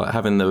there, like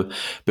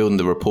building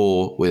the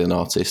rapport with an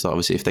artist.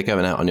 Obviously, if they're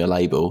going out on your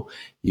label,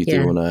 you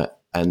do want to,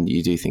 and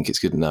you do think it's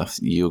good enough,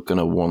 you're going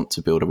to want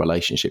to build a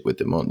relationship with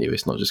them, aren't you?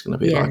 It's not just going to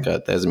be like,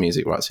 there's a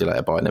music, right, see you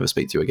later, bye, never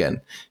speak to you again.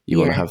 You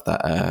want to have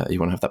that, you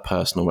want to have that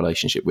personal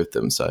relationship with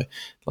them. So,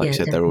 like you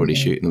said, they're already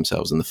shooting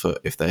themselves in the foot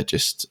if they're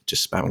just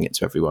spamming it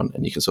to everyone,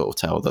 and you can sort of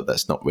tell that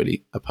that's not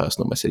really a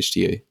personal message to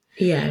you.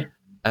 Yeah.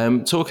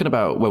 Talking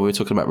about, we were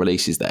talking about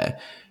releases there,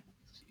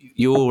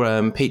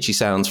 your Peachy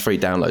Sounds free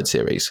download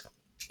series.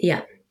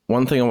 Yeah.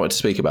 One thing I wanted to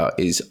speak about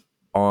is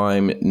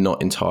I'm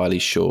not entirely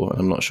sure,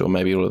 and I'm not sure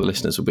maybe all of the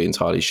listeners will be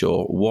entirely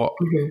sure, what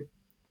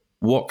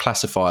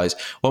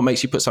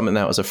makes you put something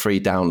out as a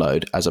free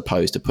download as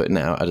opposed to putting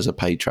it out as a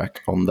paid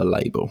track on the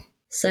label?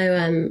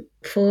 So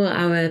for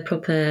our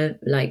proper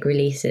like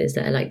releases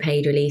that are like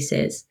paid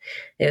releases,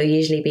 it'll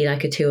usually be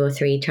like a 2 or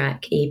 3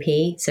 track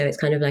EP. So it's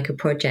kind of like a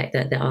project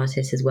that the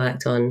artist has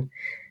worked on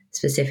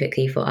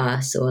specifically for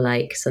us, or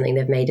like something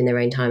they've made in their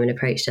own time and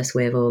approached us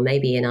with, or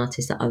maybe an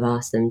artist that I've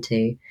asked them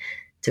to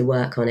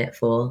work on it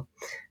for.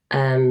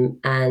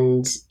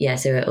 And yeah,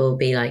 so it'll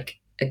be like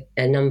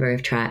a number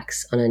of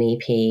tracks on an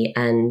EP.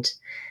 And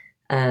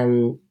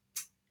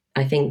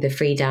I think the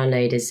free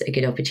download is a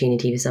good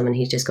opportunity for someone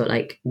who's just got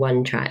like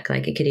one track.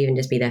 Like it could even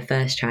just be their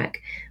first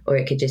track, or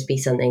it could just be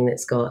something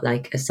that's got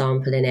like a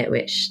sample in it,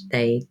 which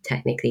they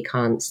technically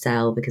can't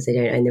sell because they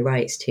don't own the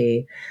rights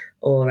to,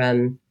 or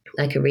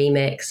like a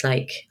remix.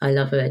 Like I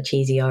love a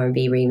cheesy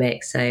R&B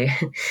remix, so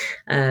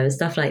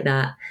stuff like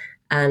that.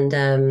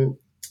 And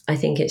I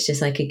think it's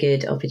just like a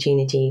good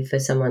opportunity for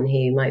someone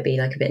who might be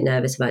like a bit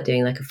nervous about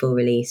doing like a full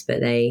release,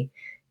 but they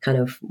kind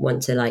of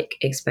want to like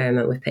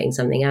experiment with putting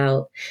something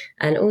out.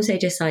 And also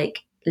just like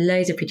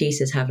loads of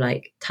producers have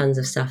like tons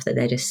of stuff that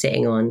they're just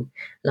sitting on.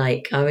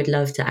 Like I would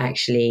love to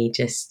actually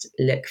just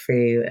look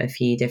through a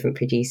few different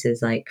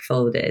producers like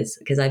folders,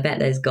 because I bet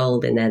there's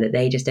gold in there that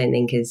they just don't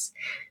think is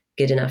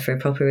good enough for a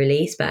proper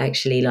release, but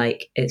actually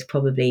like it's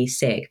probably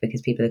sick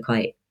because people are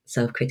quite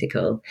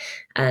self-critical,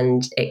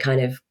 and it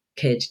kind of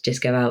could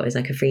just go out as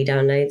like a free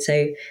download. So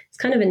it's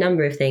kind of a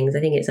number of things.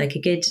 I think it's like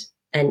a good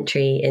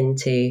entry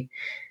into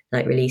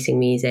like releasing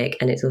music,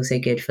 and it's also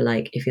good for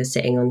like if you're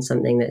sitting on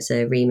something that's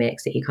a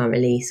remix that you can't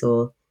release,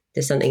 or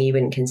just something you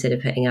wouldn't consider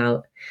putting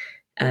out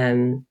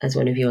as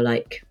one of your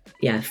like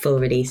full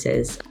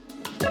releases.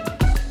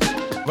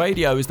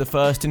 Radio is the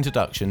first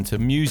introduction to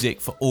music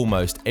for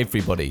almost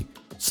everybody.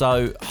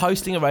 So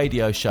hosting a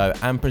radio show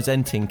and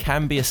presenting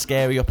can be a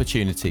scary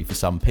opportunity for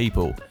some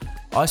people.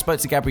 I spoke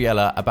to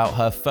Gabriella about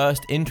her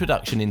first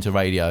introduction into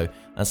radio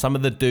and some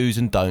of the do's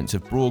and don'ts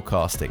of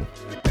broadcasting.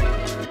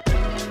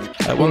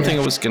 One thing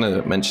I was going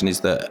to mention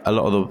is that a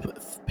lot of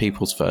the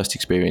people's first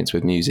experience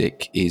with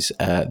music is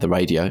the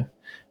radio.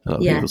 A lot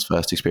of Yeah. people's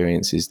first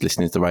experience is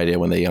listening to the radio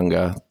when they're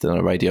younger. Then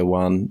on Radio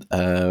 1,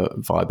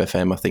 Vibe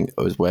FM, I think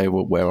was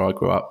where I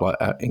grew up, like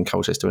in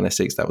Colchester and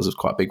Essex. That was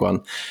quite a big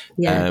one.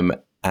 Yeah.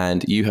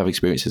 And you have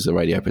experience as a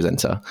radio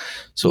presenter.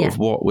 Sort Yeah. of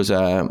what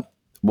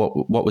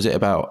was it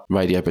about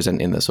radio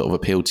presenting that sort of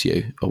appealed to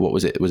you? Or what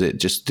was it? Was it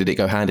just, did it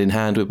go hand in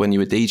hand with when you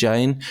were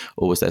DJing?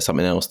 Or was there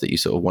something else that you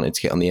sort of wanted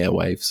to get on the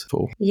airwaves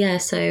for? Yeah,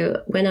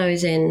 so when I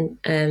was in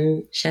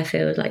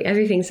Sheffield, like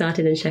everything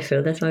started in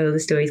Sheffield. That's why all the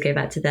stories go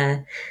back to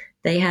there.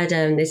 They had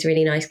this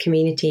really nice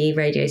community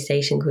radio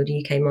station called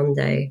UK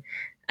Mondo.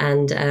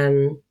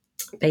 And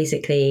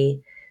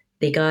basically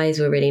the guys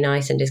were really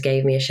nice and just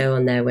gave me a show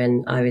on there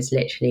when I was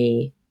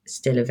literally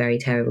still a very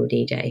terrible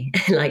DJ.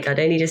 Like I'd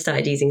only just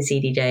started using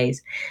CDJs.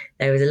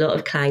 There was a lot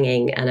of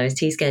clanging and I was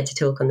too scared to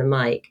talk on the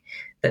mic.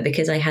 But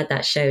because I had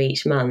that show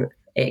each month,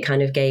 it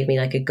kind of gave me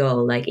like a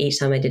goal. Like each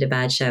time I did a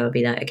bad show, I'd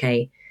be like,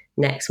 okay,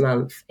 next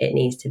month it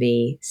needs to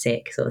be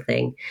sick, sort of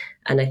thing.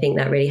 And I think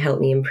that really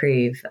helped me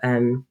improve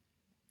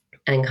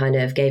and kind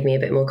of gave me a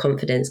bit more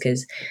confidence,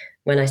 because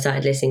when I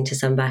started listening to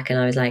some back and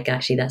I was like,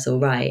 actually, that's all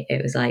right.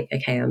 It was like,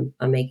 okay, I'm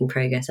making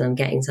progress and I'm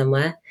getting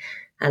somewhere.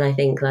 And I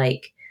think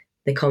like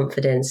the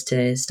confidence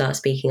to start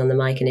speaking on the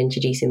mic and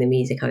introducing the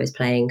music I was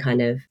playing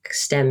kind of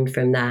stemmed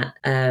from that.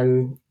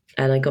 And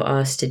I got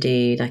asked to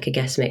do like a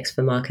guest mix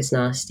for Marcus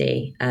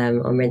Nasty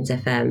on Rinse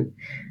FM.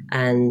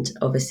 And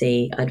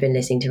obviously I'd been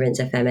listening to Rinse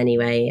FM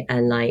anyway,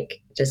 and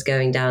like just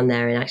going down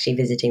there and actually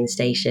visiting the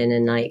station.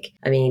 And like,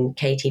 I mean,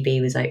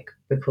 KTB was like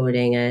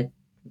recording a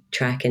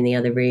track in the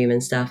other room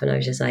and stuff. And I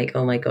was just like,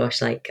 oh my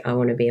gosh, like I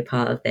want to be a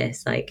part of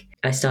this. Like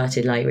I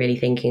started like really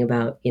thinking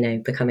about, you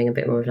know, becoming a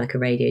bit more of like a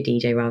radio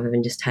DJ rather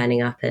than just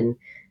turning up and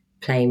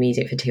playing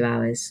music for 2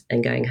 hours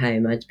and going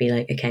home. I'd be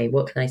like, okay,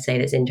 what can I say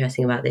that's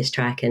interesting about this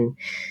track, and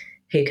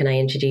who can I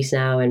introduce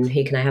now, and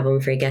who can I have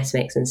on for a guest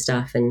mix and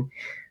stuff. And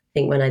I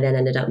think when I then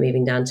ended up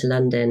moving down to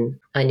London,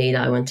 I knew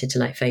that I wanted to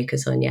like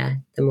focus on,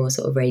 the more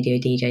sort of radio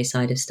DJ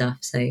side of stuff.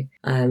 So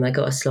I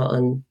got a slot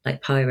on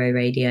like Pyro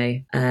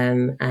Radio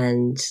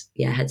and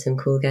had some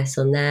cool guests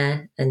on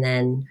there. And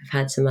then I've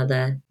had some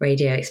other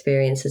radio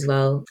experience as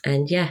well.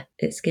 And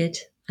it's good.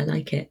 I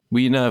like it. Were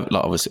you nervous?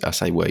 Like, obviously, I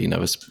say were you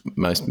nervous?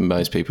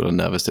 Most people are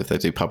nervous if they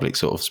do public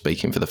sort of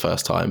speaking for the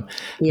first time.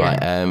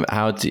 Yeah.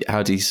 Like,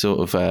 how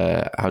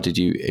did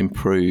you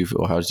improve,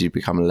 or how did you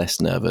become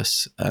less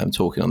nervous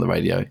talking on the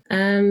radio?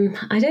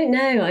 I don't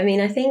know. I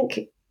mean, I think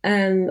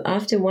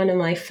after one of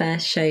my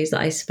first shows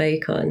that I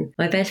spoke on,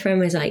 my best friend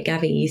was like,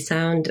 Gabby, you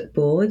sound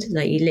bored.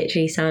 Like you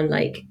literally sound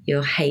like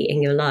you're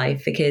hating your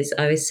life, because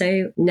I was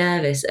so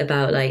nervous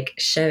about like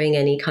showing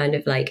any kind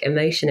of like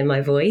emotion in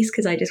my voice,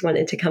 because I just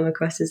wanted to come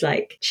across as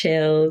like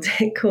chilled,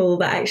 cool.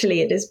 But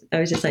actually I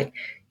was just like,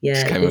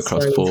 just came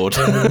across bored.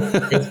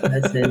 This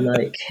person,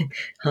 like,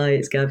 hi,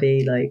 it's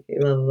Gabby, like,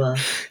 blah, blah, blah.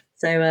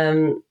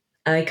 So,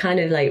 I kind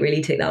of like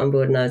really took that on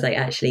board, and I was like,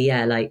 actually,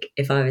 like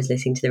if I was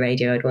listening to the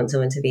radio, I'd want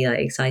someone to be like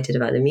excited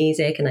about the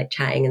music and like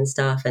chatting and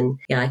stuff. And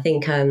I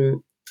think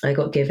I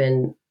got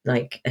given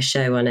like a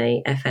show on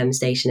a FM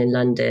station in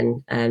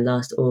London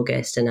last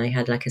August, and I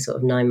had like a sort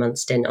of 9-month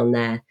stint on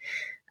there.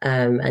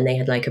 And they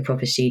had like a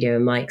proper studio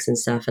and mics and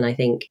stuff. And I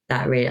think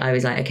that really, I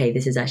was like, okay,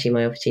 this is actually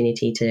my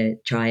opportunity to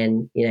try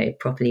and,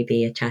 properly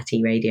be a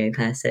chatty radio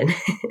person.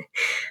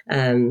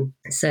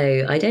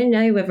 So I don't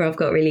know whether I've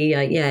got really,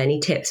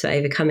 any tips for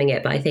overcoming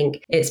it, but I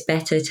think it's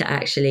better to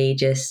actually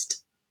just,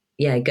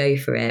 go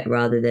for it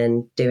rather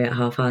than do it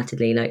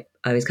half-heartedly. Like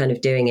I was kind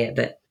of doing it,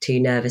 but too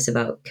nervous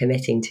about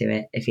committing to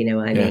it, if you know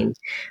what I mean.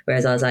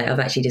 Whereas I was like, I've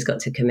actually just got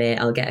to commit.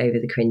 I'll get over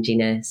the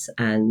cringiness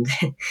and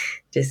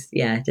just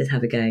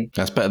have a go.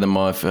 That's better than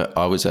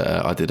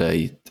I did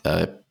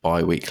a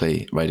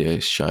bi-weekly radio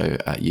show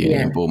at uni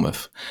in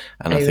Bournemouth,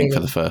 and I think for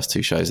the first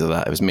 2 shows of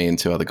that, it was me and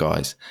 2 other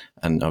guys,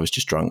 and I was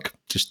just drunk.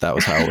 Just that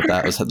was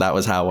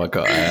how I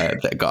got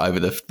over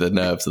the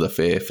nerves of the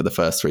fear for the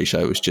first 3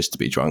 shows, just to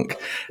be drunk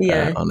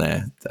on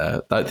there.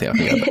 Don't think I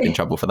can get in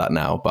trouble for that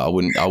now, but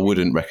I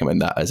wouldn't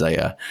recommend that as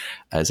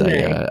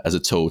a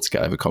tool to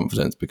get over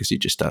confidence, because you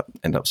just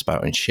end up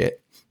spouting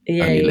shit.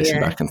 And you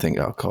listen back and think,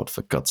 oh God,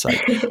 for God's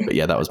sake. But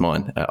that was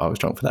mine. I was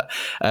drunk for that.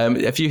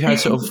 Have you had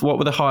sort of, what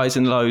were the highs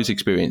and lows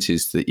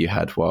experiences that you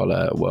had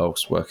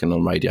whilst working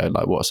on radio?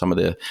 Like what are some of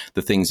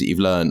the things that you've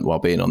learned while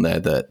being on there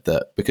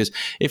that because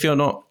if you're a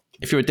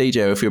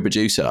DJ or if you're a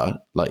producer,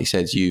 like you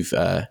said, you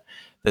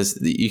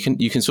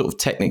can sort of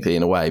technically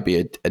in a way be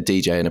a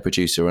DJ and a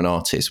producer or an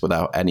artist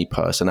without any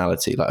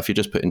personality. Like if you're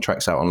just putting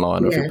tracks out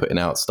online, or if you're putting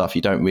out stuff,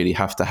 you don't really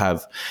have to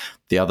have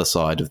the other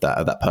side of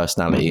that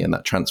personality and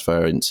that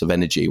transference of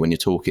energy when you're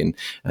talking,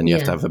 and you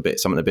have to have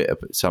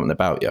something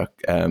about you.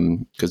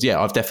 Because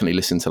I've definitely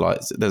listened to, like,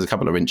 there's a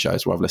couple of Rinse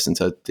shows where I've listened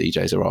to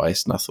DJs or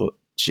artists, and I thought,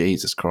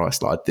 Jesus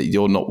Christ, like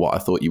you're not what I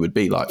thought you would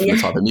be, like for the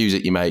type of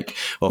music you make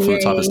or for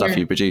the type of stuff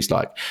you produce,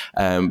 like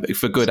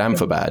for good and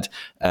for bad.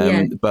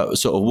 But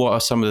sort of what are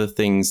some of the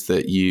things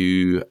that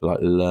you like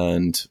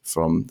learned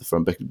from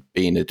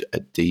being a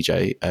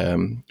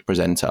DJ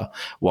presenter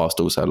whilst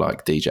also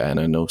like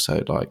DJing and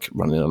also like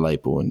running a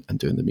label and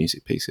doing the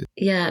music pieces?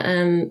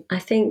 I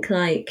think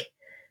like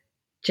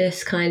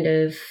just kind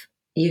of,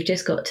 you've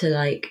just got to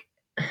like,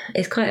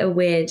 it's quite a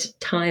weird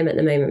time at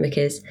the moment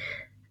because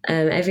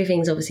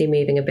everything's obviously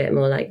moving a bit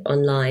more like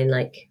online,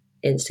 like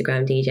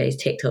Instagram DJs,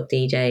 TikTok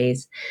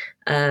DJs.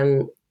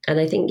 And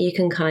I think you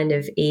can kind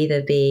of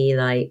either be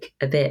like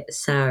a bit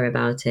sour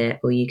about it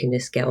or you can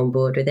just get on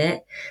board with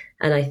it.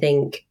 And I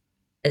think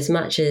as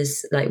much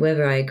as like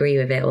whether I agree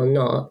with it or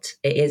not,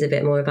 it is a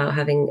bit more about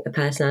having a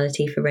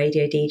personality for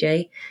radio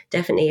DJ.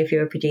 Definitely if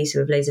you're a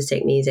producer with loads of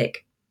sick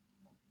music,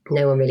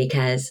 no one really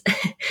cares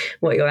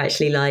what you're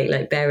actually like.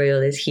 Like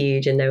Burial is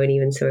huge and no one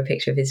even saw a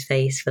picture of his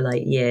face for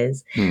like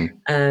years.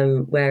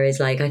 Whereas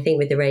like I think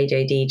with the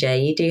radio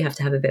DJ, you do have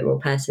to have a bit more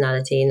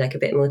personality and like a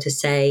bit more to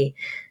say.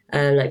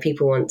 Like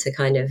people want to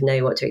kind of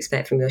know what to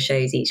expect from your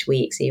shows each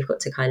week. So you've got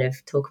to kind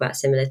of talk about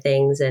similar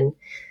things and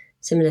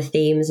similar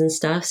themes and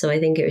stuff. So I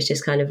think it was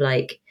just kind of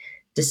like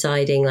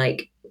deciding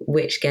like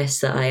which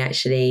guests that I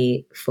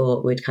actually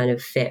thought would kind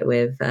of fit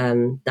with,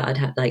 that I'd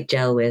have like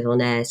gel with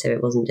on air. So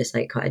it wasn't just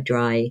like quite a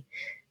dry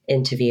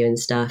interview and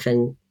stuff.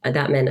 And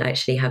that meant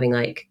actually having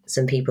like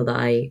some people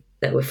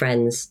that were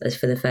friends as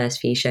for the first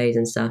few shows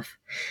and stuff.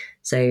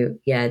 So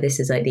yeah, this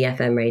is like the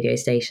FM radio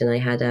station. I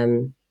had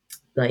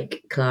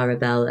like Clara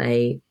Bell,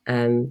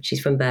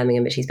 she's from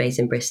Birmingham, but she's based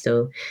in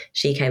Bristol.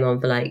 She came on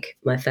for like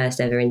my first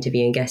ever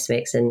interview and guest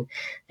mix. And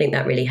I think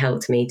that really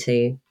helped me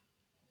to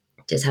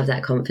just have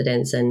that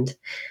confidence. And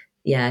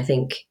yeah, I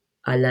think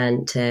I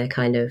learned to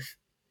kind of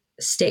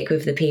stick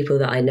with the people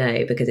that I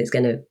know because it's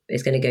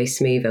gonna go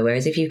smoother.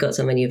 Whereas if you've got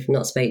someone you've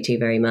not spoke to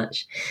very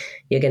much,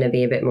 you're gonna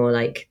be a bit more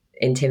like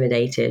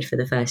intimidated for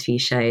the first few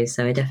shows.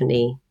 So I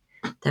definitely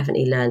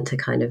learned to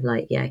kind of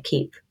like, yeah,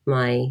 keep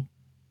my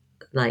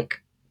like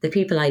the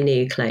people I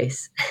knew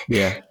close.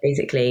 Yeah.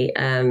 Basically.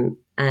 And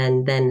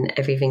then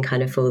everything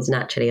kind of falls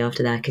naturally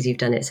after that because you've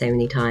done it so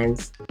many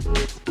times.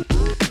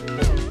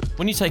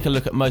 When you take a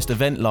look at most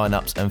event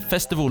lineups and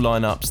festival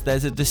lineups,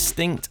 there's a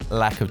distinct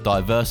lack of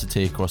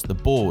diversity across the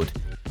board.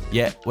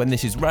 Yet, when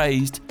this is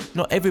raised,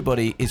 not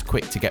everybody is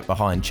quick to get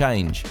behind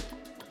change.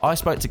 I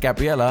spoke to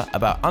Gabriella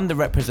about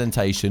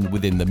underrepresentation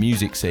within the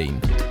music scene.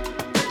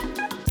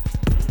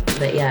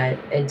 But yeah,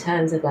 in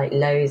terms of like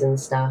lows and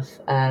stuff,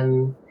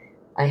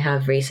 I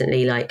have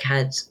recently like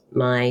had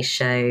my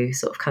show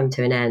sort of come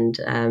to an end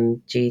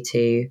due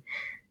to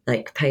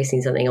like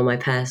posting something on my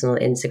personal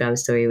Instagram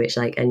story which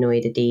like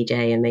annoyed a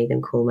DJ and made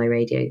them call my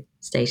radio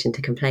station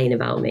to complain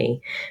about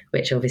me,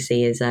 which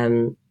obviously is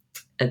a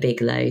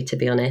big low, to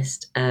be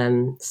honest.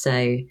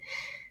 So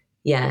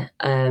yeah,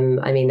 I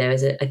mean I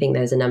think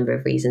there was a number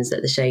of reasons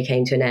that the show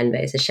came to an end,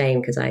 but it's a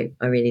shame because I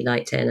really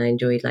liked it and I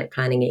enjoyed like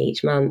planning it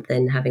each month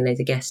and having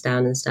loads of guests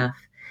down and stuff.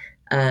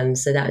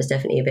 So that was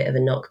definitely a bit of a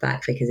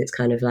knockback because it's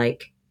kind of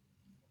like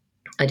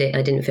I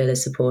didn't feel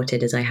as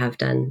supported as I have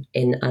done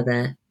in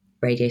other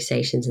radio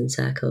stations and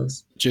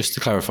circles. Just to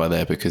clarify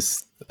there,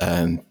 because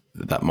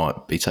that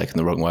might be taken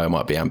the wrong way, or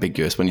might be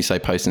ambiguous. When you say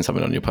posting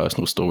something on your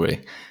personal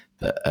story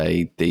that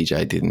a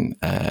DJ didn't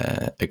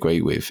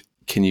agree with,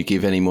 can you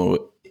give any more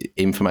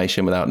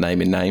information without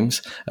naming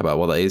names about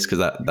what that is? Because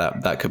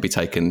that could be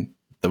taken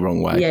the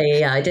wrong way.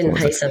 Yeah. I didn't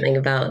post something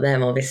about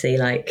them, obviously,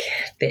 like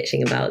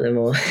bitching about them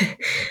or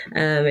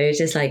it was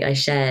just like I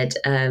shared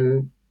a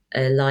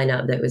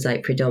lineup that was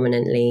like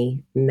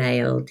predominantly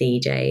male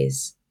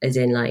DJs, as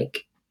in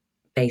like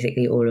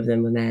basically all of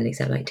them were male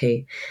except like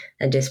two,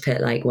 and just put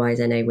like, why is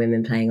there no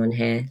women playing on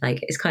here? Like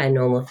it's quite a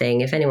normal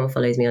thing. If anyone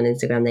follows me on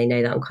Instagram, they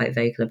know that I'm quite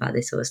vocal about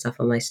this sort of stuff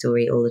on my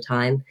story all the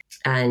time.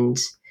 And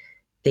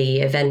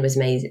the event was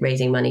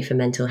raising money for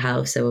mental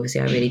health, so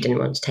obviously I really didn't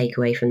want to take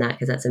away from that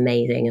because that's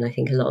amazing, and I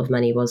think a lot of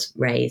money was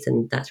raised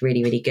and that's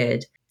really, really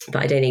good.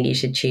 But I don't think you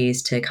should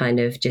choose to kind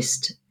of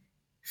just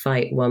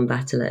fight one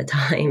battle at a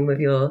time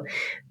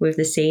with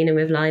the scene and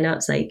with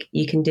lineups. Like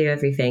you can do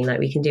everything, like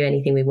we can do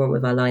anything we want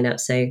with our lineup,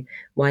 so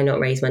why not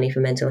raise money for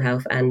mental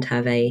health and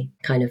have a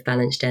kind of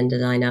balanced gender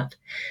lineup?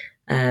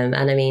 And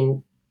I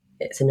mean,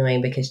 it's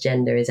annoying because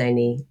gender is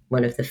only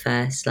one of the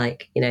first,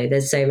 like, you know,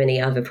 there's so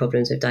many other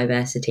problems with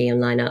diversity on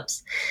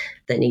lineups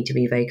that need to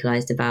be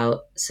vocalized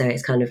about. So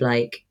it's kind of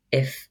like,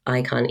 if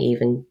I can't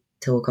even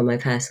talk on my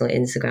personal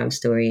Instagram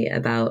story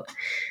about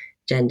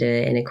gender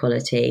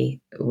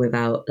inequality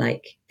without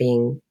like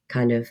being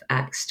kind of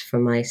axed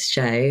from my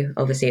show,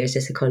 obviously it was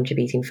just a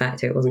contributing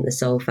factor, it wasn't the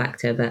sole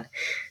factor, but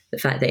the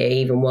fact that it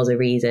even was a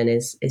reason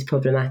is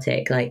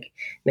problematic. Like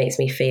makes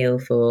me feel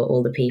for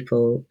all the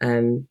people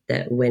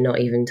that we're not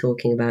even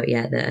talking about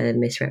yet that are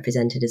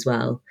misrepresented as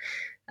well.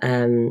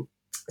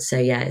 So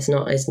yeah,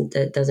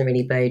 it doesn't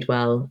really bode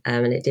well,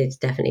 and it did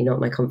definitely knock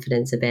my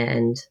confidence a bit,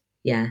 and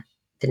yeah,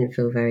 didn't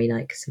feel very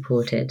like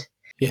supported.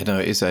 Yeah, no,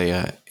 it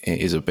it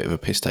is a bit of a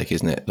piss take,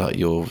 isn't it? Like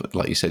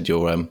you said,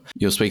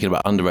 you're speaking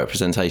about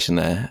underrepresentation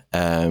there,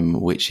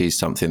 which is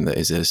something that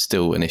is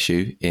still an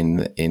issue in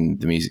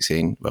the music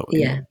scene. Well,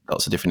 in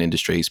lots of different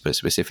industries, but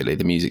specifically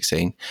the music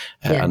scene,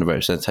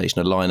 underrepresentation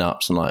of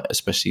lineups, and like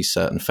especially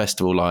certain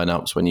festival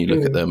lineups. When you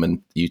look at them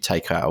and you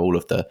take out all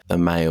of the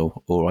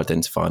male or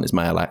identifying as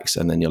male acts,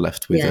 and then you're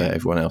left with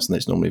everyone else, and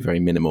it's normally very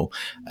minimal.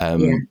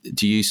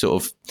 Do you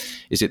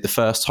is it the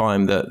first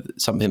time that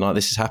something like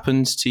this has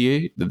happened to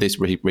you? This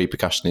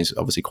repercussion is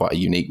obviously quite a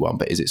unique one,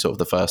 but is it sort of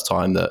the first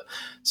time that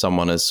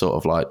someone has sort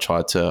of like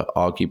tried to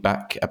argue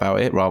back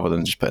about it rather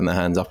than just putting their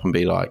hands up and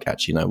be like,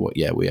 actually, you know what?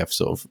 Yeah, we have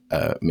sort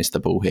of missed the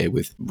ball here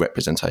with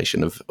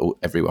representation of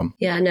everyone.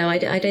 Yeah, no, I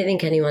don't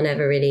think anyone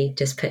ever really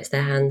just puts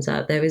their hands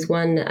up. There was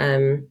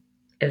one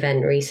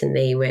event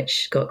recently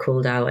which got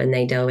called out, and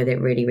they dealt with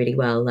it really, really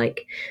well.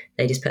 Like,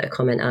 they just put a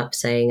comment up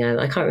saying,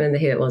 I can't remember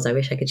who it was, I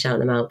wish I could shout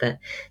them out, but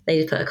they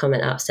just put a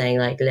comment up saying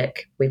like,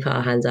 look, we put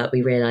our hands up,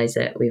 we realise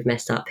that we've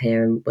messed up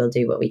here, and we'll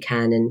do what we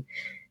can, and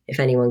if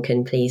anyone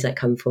can please like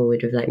come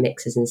forward with like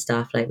mixes and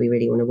stuff, like we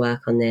really want to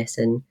work on this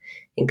and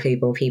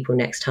include more people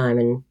next time.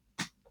 And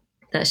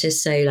that's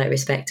just so like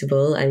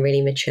respectable and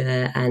really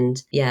mature.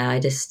 And yeah,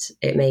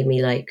 it made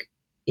me like,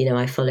 you know,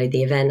 I followed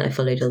the event, I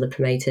followed all the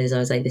promoters. I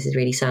was like, this is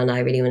really sound. I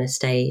really want to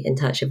stay in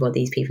touch with what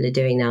these people are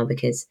doing now,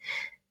 because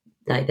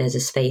like there's a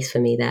space for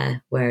me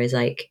there. Whereas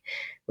like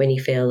when you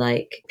feel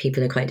like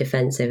people are quite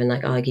defensive and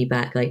like argue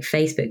back, like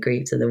Facebook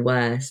groups are the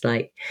worst.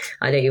 Like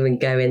I don't even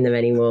go in them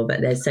anymore,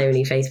 but there's so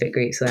many Facebook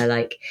groups where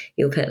like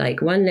you'll put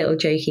like one little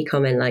jokey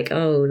comment like,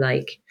 oh,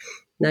 like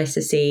nice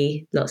to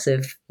see lots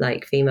of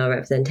like female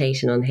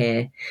representation on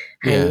here,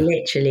 and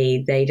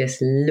literally they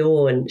just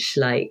launch,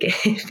 like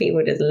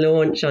people just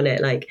launch on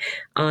it, like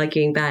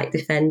arguing back,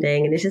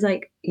 defending, and it's just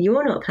like,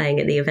 you're not playing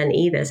at the event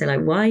either, so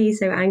like why are you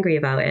so angry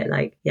about it?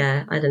 Like,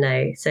 yeah, I don't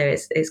know. So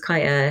it's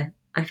quite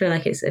I feel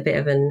like it's a bit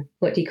of an,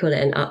 what do you call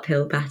it, an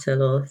uphill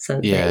battle or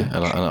something. Yeah,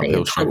 an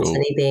uphill struggle.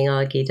 Constantly being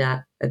argued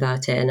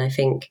about it. And I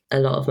think a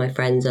lot of my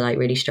friends are like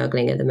really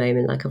struggling at the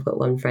moment. Like I've got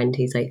one friend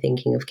who's like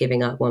thinking of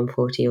giving up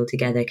 140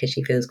 altogether because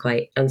she feels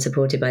quite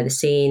unsupported by the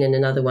scene. And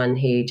another one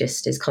who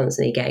just is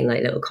constantly getting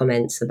like little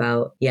comments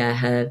about,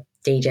 her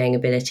DJing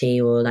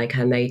ability or like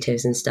her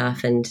motives and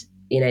stuff. And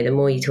you know, the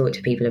more you talk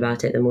to people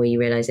about it, the more you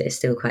realise it's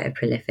still quite a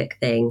prolific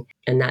thing.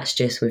 And that's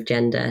just with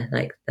gender.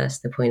 Like, that's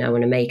the point I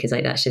want to make, is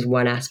like, that's just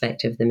one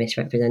aspect of the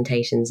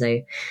misrepresentation. So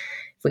if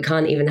we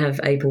can't even have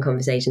open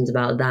conversations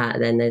about that,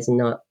 then there's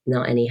not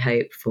any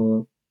hope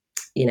for,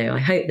 you know, I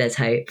hope there's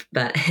hope,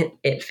 but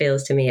it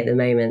feels to me at the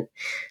moment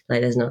like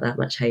there's not that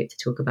much hope to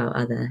talk about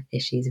other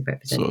issues of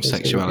representation. Sort of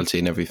sexuality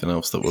and everything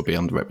else that will be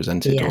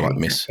underrepresented or like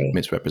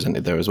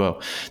misrepresented there as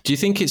well. Do you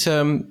think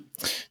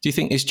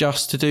it's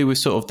just to do with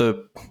sort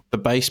of the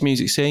bass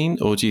music scene,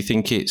 or do you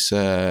think it's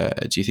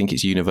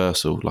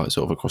universal, like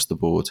sort of across the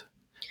board?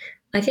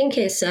 I think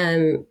it's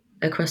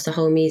across the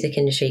whole music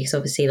industry, because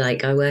obviously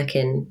like I work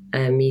in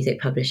music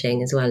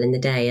publishing as well in the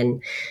day,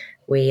 and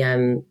we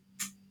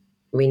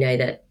know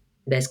that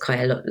there's quite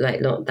a lot, like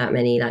not that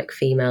many like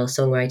female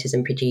songwriters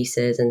and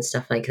producers and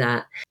stuff like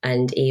that,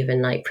 and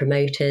even like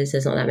promoters,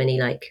 there's not that many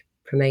like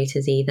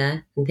promoters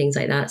either and things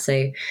like that. So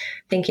I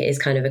think it is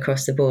kind of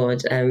across the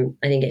board. I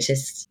think it's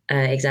just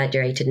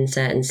exaggerated in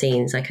certain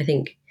scenes. Like I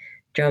think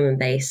drum and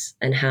bass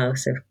and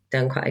house have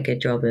done quite a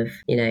good job of,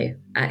 you know,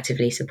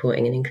 actively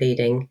supporting and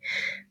including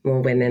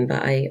more women,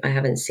 but I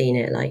haven't seen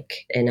it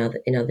like in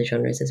other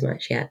genres as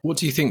much yet. What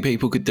do you think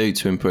people could do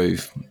to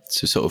improve?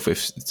 To sort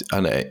of, I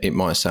know it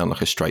might sound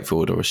like a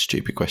straightforward or a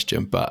stupid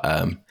question, but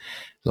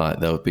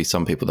like there'll be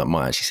some people that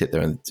might actually sit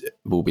there and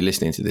will be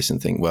listening to this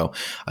and think, well,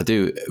 I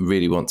do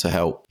really want to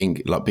help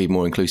like be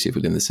more inclusive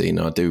within the scene.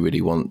 And I do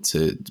really want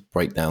to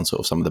break down sort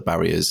of some of the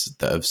barriers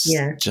that have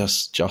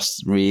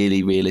just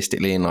really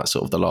realistically in like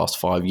sort of the last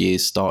 5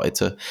 years started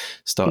to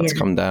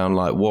come down.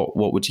 Like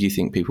what would you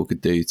think people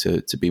could do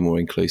to be more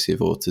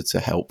inclusive, or to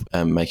help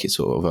make it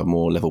sort of a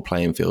more level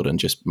playing field and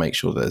just make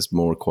sure there's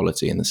more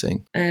equality in the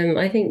scene?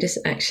 I think just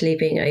actually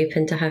being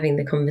open to having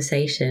the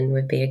conversation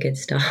would be a good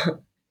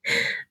start.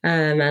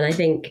 And I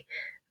think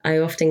I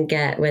often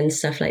get, when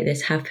stuff like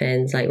this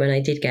happens, like when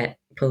I did get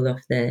pulled off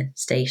the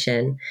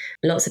station,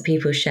 lots of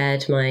people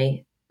shared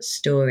my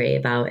story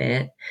about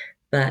it,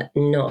 but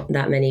not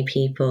that many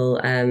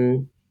people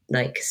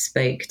like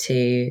spoke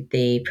to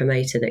the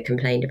promoter that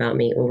complained about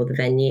me, or the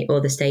venue or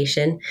the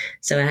station.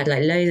 So I had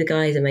like loads of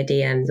guys in my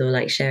DMs or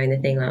like sharing the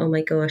thing like, oh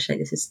my gosh, like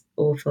this is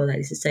awful, like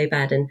this is so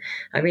bad. And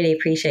I really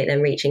appreciate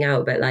them reaching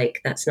out, but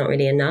like that's not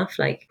really enough.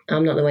 Like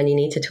I'm not the one you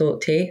need to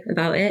talk to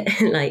about it.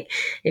 Like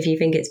if you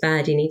think it's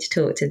bad, you need to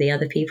talk to the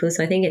other people.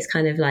 So I think it's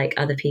kind of like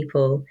other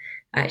people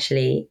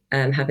actually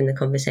having the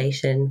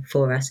conversation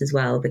for us as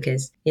well,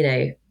 because, you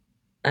know,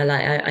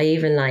 I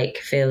even like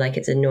feel like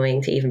it's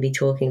annoying to even be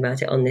talking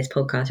about it on this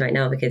podcast right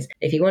now, because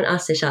if you want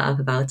us to shut up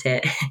about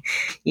it,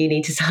 you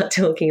need to start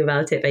talking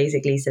about it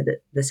basically, so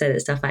that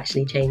stuff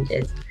actually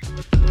changes.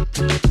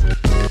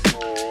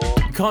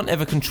 can't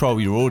ever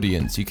control your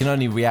audience, you can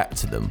only react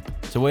to them.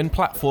 So when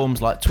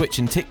platforms like Twitch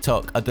and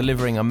TikTok are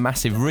delivering a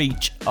massive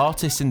reach,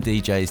 artists and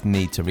DJs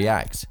need to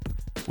react.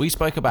 We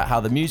spoke about how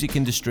the music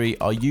industry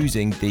are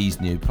using these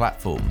new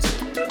platforms.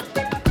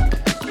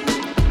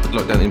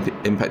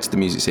 Lockdown impacted the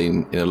music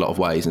scene in a lot of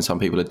ways, and some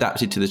people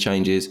adapted to the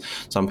changes,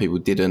 some people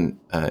didn't.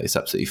 It's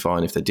absolutely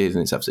fine if they did,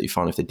 and it's absolutely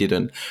fine if they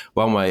didn't.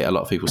 One way a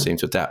lot of people seem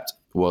to adapt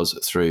was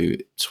through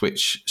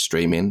Twitch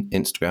streaming,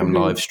 Instagram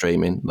live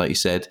streaming, like you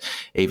said,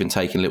 even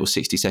taking little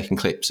 60-second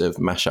clips of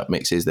mashup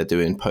mixes they're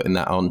doing, putting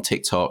that on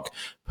TikTok,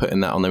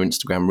 putting that on their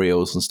Instagram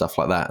reels and stuff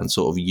like that, and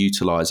sort of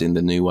utilising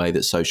the new way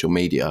that social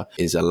media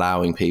is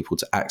allowing people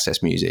to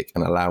access music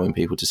and allowing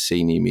people to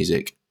see new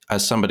music.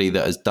 As somebody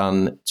that has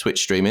done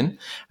Twitch streaming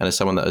and as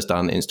someone that has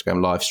done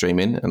Instagram live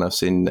streaming, and I've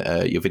seen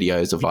your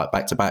videos of like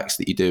back-to-backs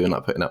that you do and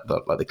like putting up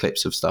like the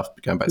clips of stuff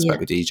going back to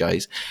back with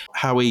DJs,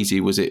 how easy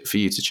was it for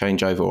you to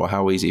change over, or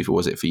how easy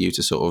was it for you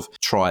to sort of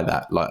try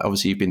that? Like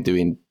obviously you've been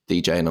doing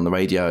DJing on the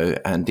radio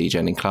and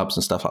DJing in clubs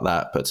and stuff like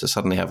that, but to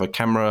suddenly have a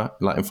camera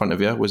like in front of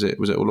you, was it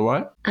all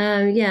right?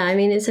 Yeah, I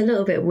mean, it's a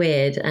little bit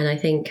weird, and I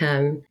think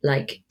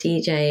like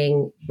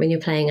DJing when you're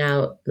playing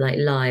out like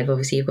live,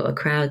 obviously you've got a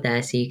crowd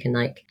there, so you can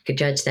like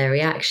judge their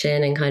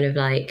reaction and kind of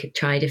like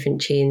try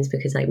different tunes,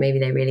 because like maybe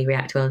they really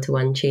react well to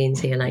one tune,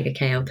 so you're like,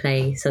 okay, I'll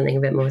play something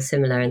a bit more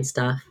similar and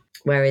stuff.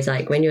 Whereas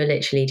like when you're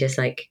literally just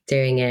like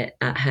doing it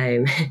at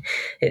home,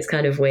 it's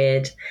kind of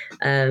weird.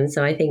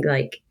 So I think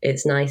like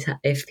it's nice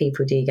if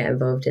people do get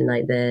involved in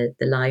like the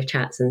live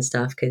chats and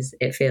stuff, because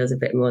it feels a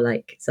bit more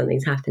like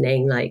something's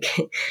happening. Like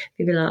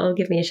people are like, oh,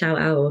 give me a shout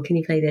out, or can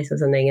you play this or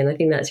something? And I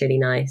think that's really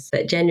nice.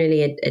 But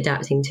generally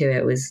adapting to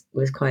it was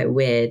quite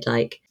weird.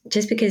 Like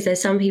just because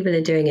there's some people that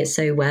are doing it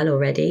so well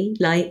already,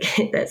 like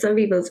that some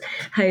people's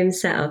home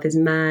setup is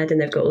mad and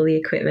they've got all the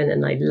equipment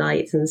and like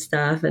lights and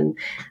stuff. And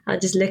I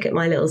just look at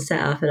my little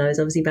setup, and I was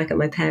obviously back at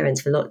my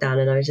parents for lockdown,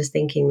 and I was just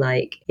thinking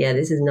like, yeah,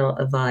 this is not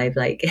a vibe.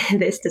 Like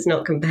this does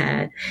not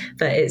compare.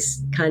 But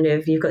it's kind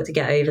of, you've got to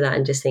get over that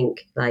and just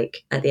think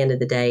like at the end of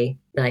the day,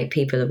 like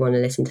people want to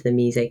listen to the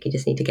music, you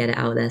just need to get it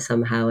out there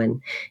somehow.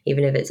 And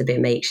even if it's a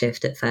bit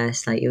makeshift at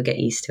first, like you'll get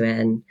used to it.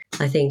 And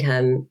I think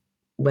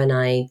when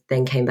I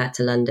then came back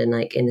to London,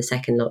 like in the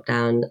second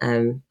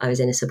lockdown, I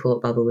was in a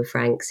support bubble with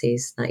Franks,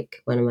 who's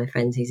like one of my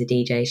friends who's a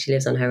DJ. She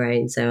lives on her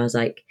own. So I was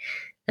like,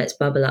 let's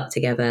bubble up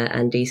together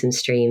and do some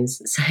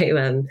streams. So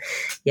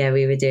yeah,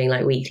 we were doing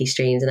like weekly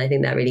streams, and I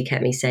think that really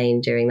kept me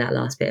sane during that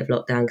last bit of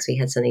lockdown, because we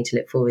had something to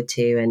look forward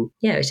to. And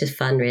yeah, it was just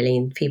fun really,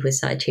 and people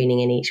started tuning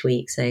in each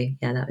week. So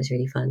yeah, that was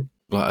really fun.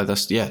 Like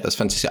that's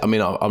fantastic. I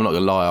mean, I'm not gonna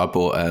lie.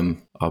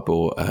 I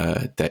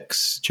bought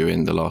decks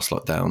during the last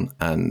lockdown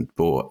and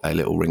bought a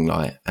little ring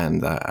light,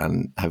 and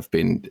have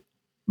been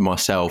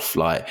myself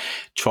like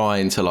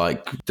trying to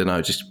like, don't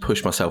know, just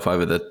push myself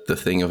over the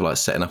thing of like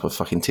setting up a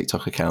fucking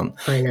TikTok account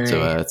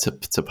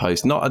to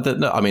post.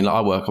 I mean, like,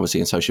 I work obviously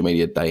in social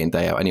media day in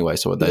day out anyway,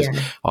 so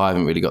I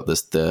haven't really got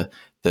this the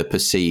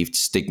perceived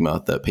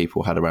stigma that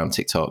people had around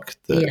TikTok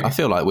that I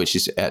feel like, which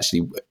is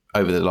actually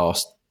over the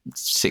last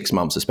 6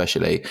 months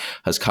especially,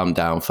 has come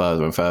down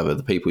further and further.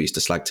 The people used to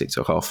slag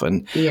TikTok off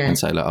and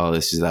say like, oh,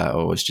 this is that,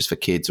 or it's just for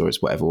kids, or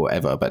it's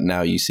whatever. But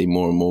now you see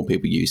more and more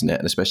people using it,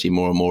 and especially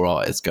more and more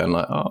artists going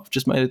like, oh, I've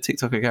just made a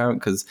TikTok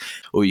account, because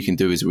all you can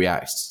do is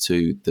react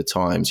to the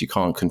times. You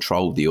can't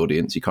control the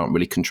audience. You can't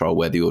really control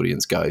where the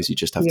audience goes. You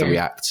just have to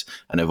react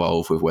and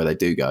evolve with where they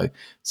do go.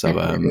 So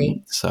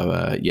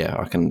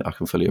I can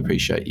fully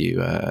appreciate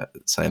you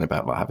saying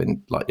about like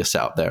having like your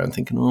setup there and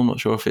thinking, oh, I'm not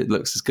sure if it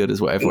looks as good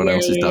as what everyone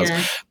else's does.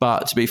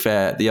 But to be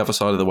fair, the other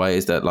side of the way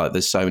is that like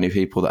there's so many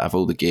people that have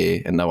all the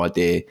gear and no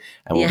idea,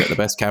 and will get the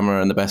best camera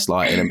and the best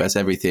lighting and best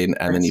everything,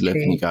 and then you look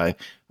and you go,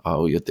 oh,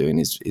 all you're doing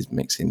is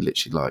mixing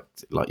literally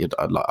like you're,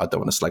 I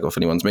don't want to slag off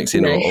anyone's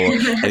mixing or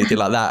anything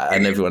like that,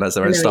 and everyone has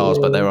their own styles,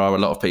 but there are a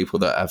lot of people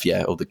that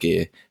have all the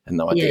gear and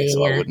no idea.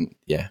 So I wouldn't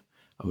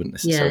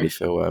necessarily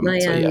feel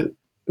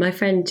my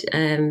friend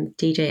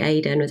DJ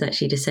Aiden was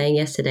actually just saying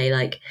yesterday,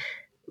 like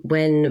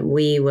when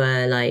we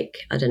were like,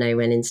 I don't know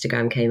when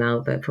Instagram came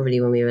out, but probably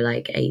when we were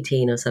like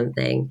 18 or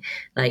something,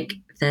 like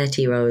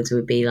 30-year-olds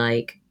would be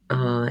like,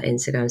 oh,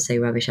 Instagram's so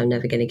rubbish, I'm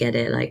never going to get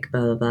it, like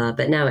blah, blah, blah.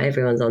 But now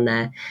everyone's on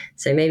there.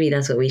 So maybe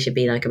that's what we should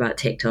be like about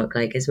TikTok.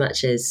 Like as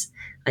much as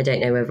I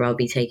don't know whether I'll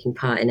be taking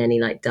part in any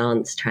like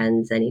dance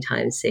trends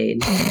anytime soon,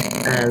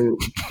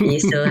 you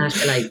still have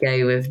to like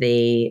go with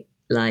the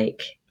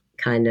like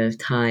kind of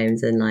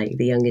times and like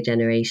the younger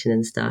generation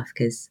and stuff,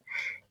 because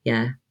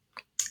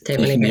don't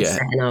want to get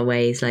set in our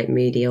ways like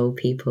moody old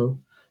people.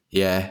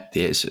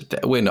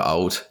 We're not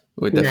old.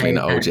 We're definitely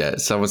not old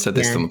yet. Someone said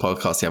this on the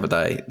podcast the other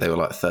day. They were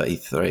like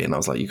 33, and I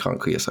was like, "You can't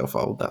call yourself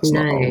old. That's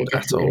not old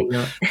at all.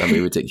 That'd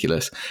be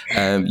ridiculous."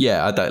 I don't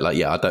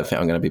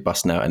think I'm going to be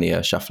busting out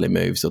any shuffling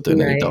moves or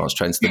doing any dance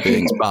trends to the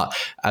beings. But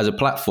as a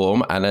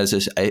platform, and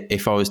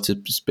if I was to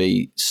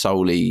be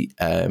solely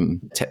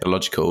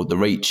technological, the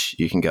reach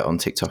you can get on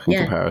TikTok in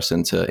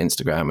comparison to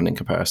Instagram and in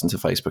comparison to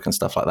Facebook and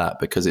stuff like that,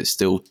 because it's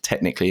still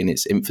technically in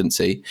its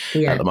infancy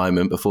at the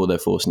moment. Before they're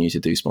forcing you to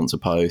do sponsor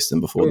posts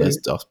and before they're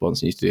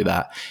sponsoring you to do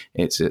that,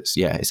 it's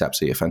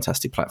absolutely a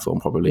fantastic platform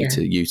probably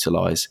to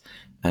utilise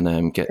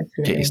and get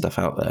your stuff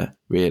out there.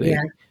 Really.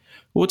 Yeah.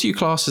 What do you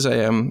class as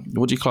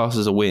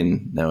a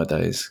win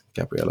nowadays,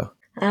 Gabriella?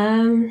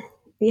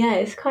 Yeah,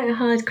 it's quite a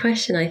hard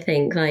question, I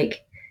think.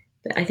 Like,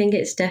 I think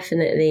it's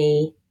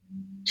definitely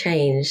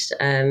changed.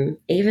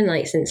 Even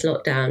like since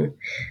lockdown,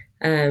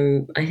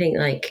 I think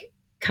like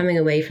coming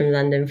away from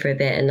London for a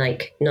bit and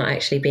like not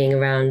actually being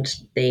around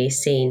the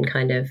scene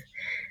kind of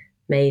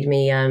made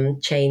me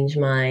change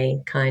my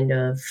kind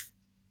of,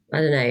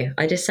 I don't know.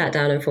 I just sat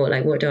down and thought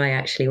like, what do I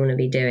actually want to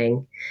be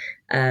doing?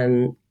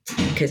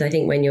 Because I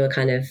think when you're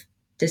kind of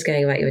just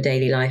going about your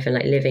daily life and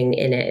like living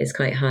in it, it's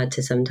quite hard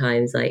to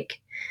sometimes like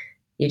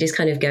you just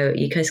kind of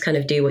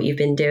do what you've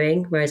been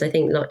doing. Whereas I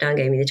think lockdown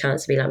gave me the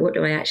chance to be like, what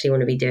do I actually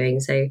want to be doing?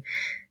 So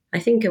I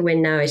think a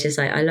win now is just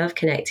like, I love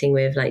connecting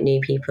with like new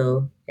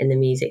people in the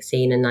music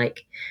scene. And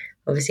like,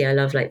 obviously I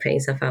love like putting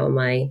stuff out on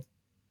my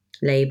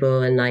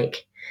label. And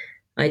like,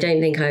 I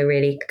don't think I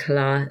really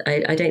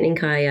I don't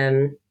think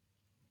I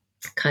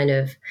kind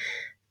of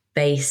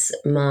base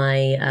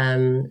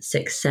my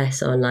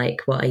success on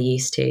like what I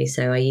used to.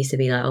 So I used to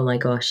be like, oh my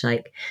gosh,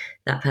 like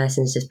that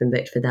person's just been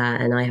booked for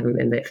that and I haven't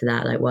been booked for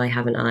that. Like, why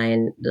haven't I?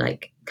 And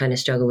like kind of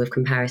struggle with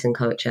comparison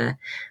culture.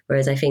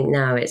 Whereas I think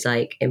now it's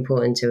like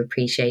important to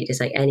appreciate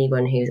just like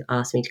anyone who's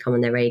asked me to come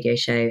on their radio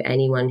show,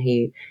 anyone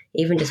who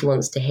even just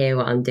wants to hear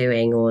what I'm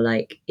doing or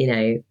like, you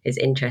know, is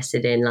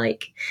interested in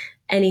like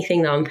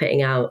anything that I'm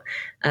putting out.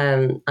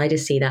 I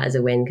just see that as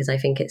a win because I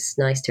think it's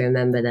nice to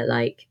remember that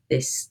like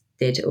this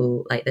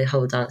digital, like the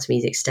whole dance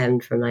music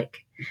stemmed from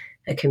like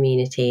a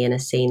community and a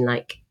scene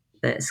like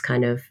that's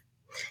kind of,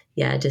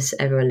 just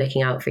everyone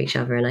looking out for each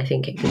other. And I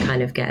think it can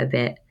kind of get a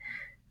bit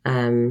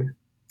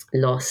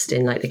lost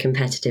in like the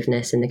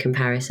competitiveness and the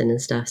comparison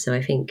and stuff. So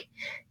I think,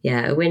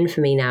 a win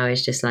for me now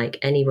is just like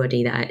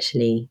anybody that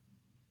actually,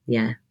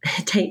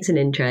 takes an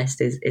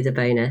interest is a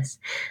bonus.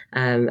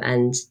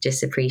 And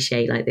just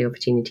appreciate like the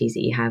opportunities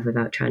that you have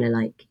without trying to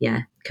like,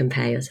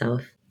 compare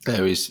yourself.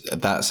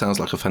 That sounds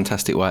like a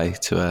fantastic way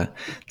to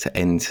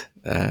end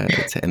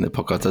the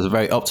podcast. That's a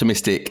very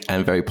optimistic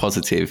and very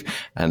positive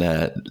and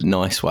a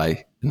nice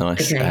way.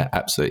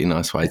 Absolutely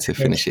nice way to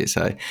finish it.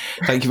 So,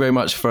 thank you very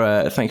much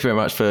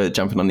for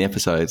jumping on the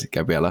episode,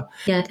 Gabriella.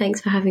 Yeah,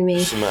 thanks for having me.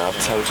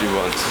 I've told you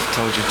once, I've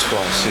told you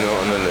twice. You're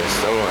not on the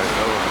list. All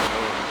right.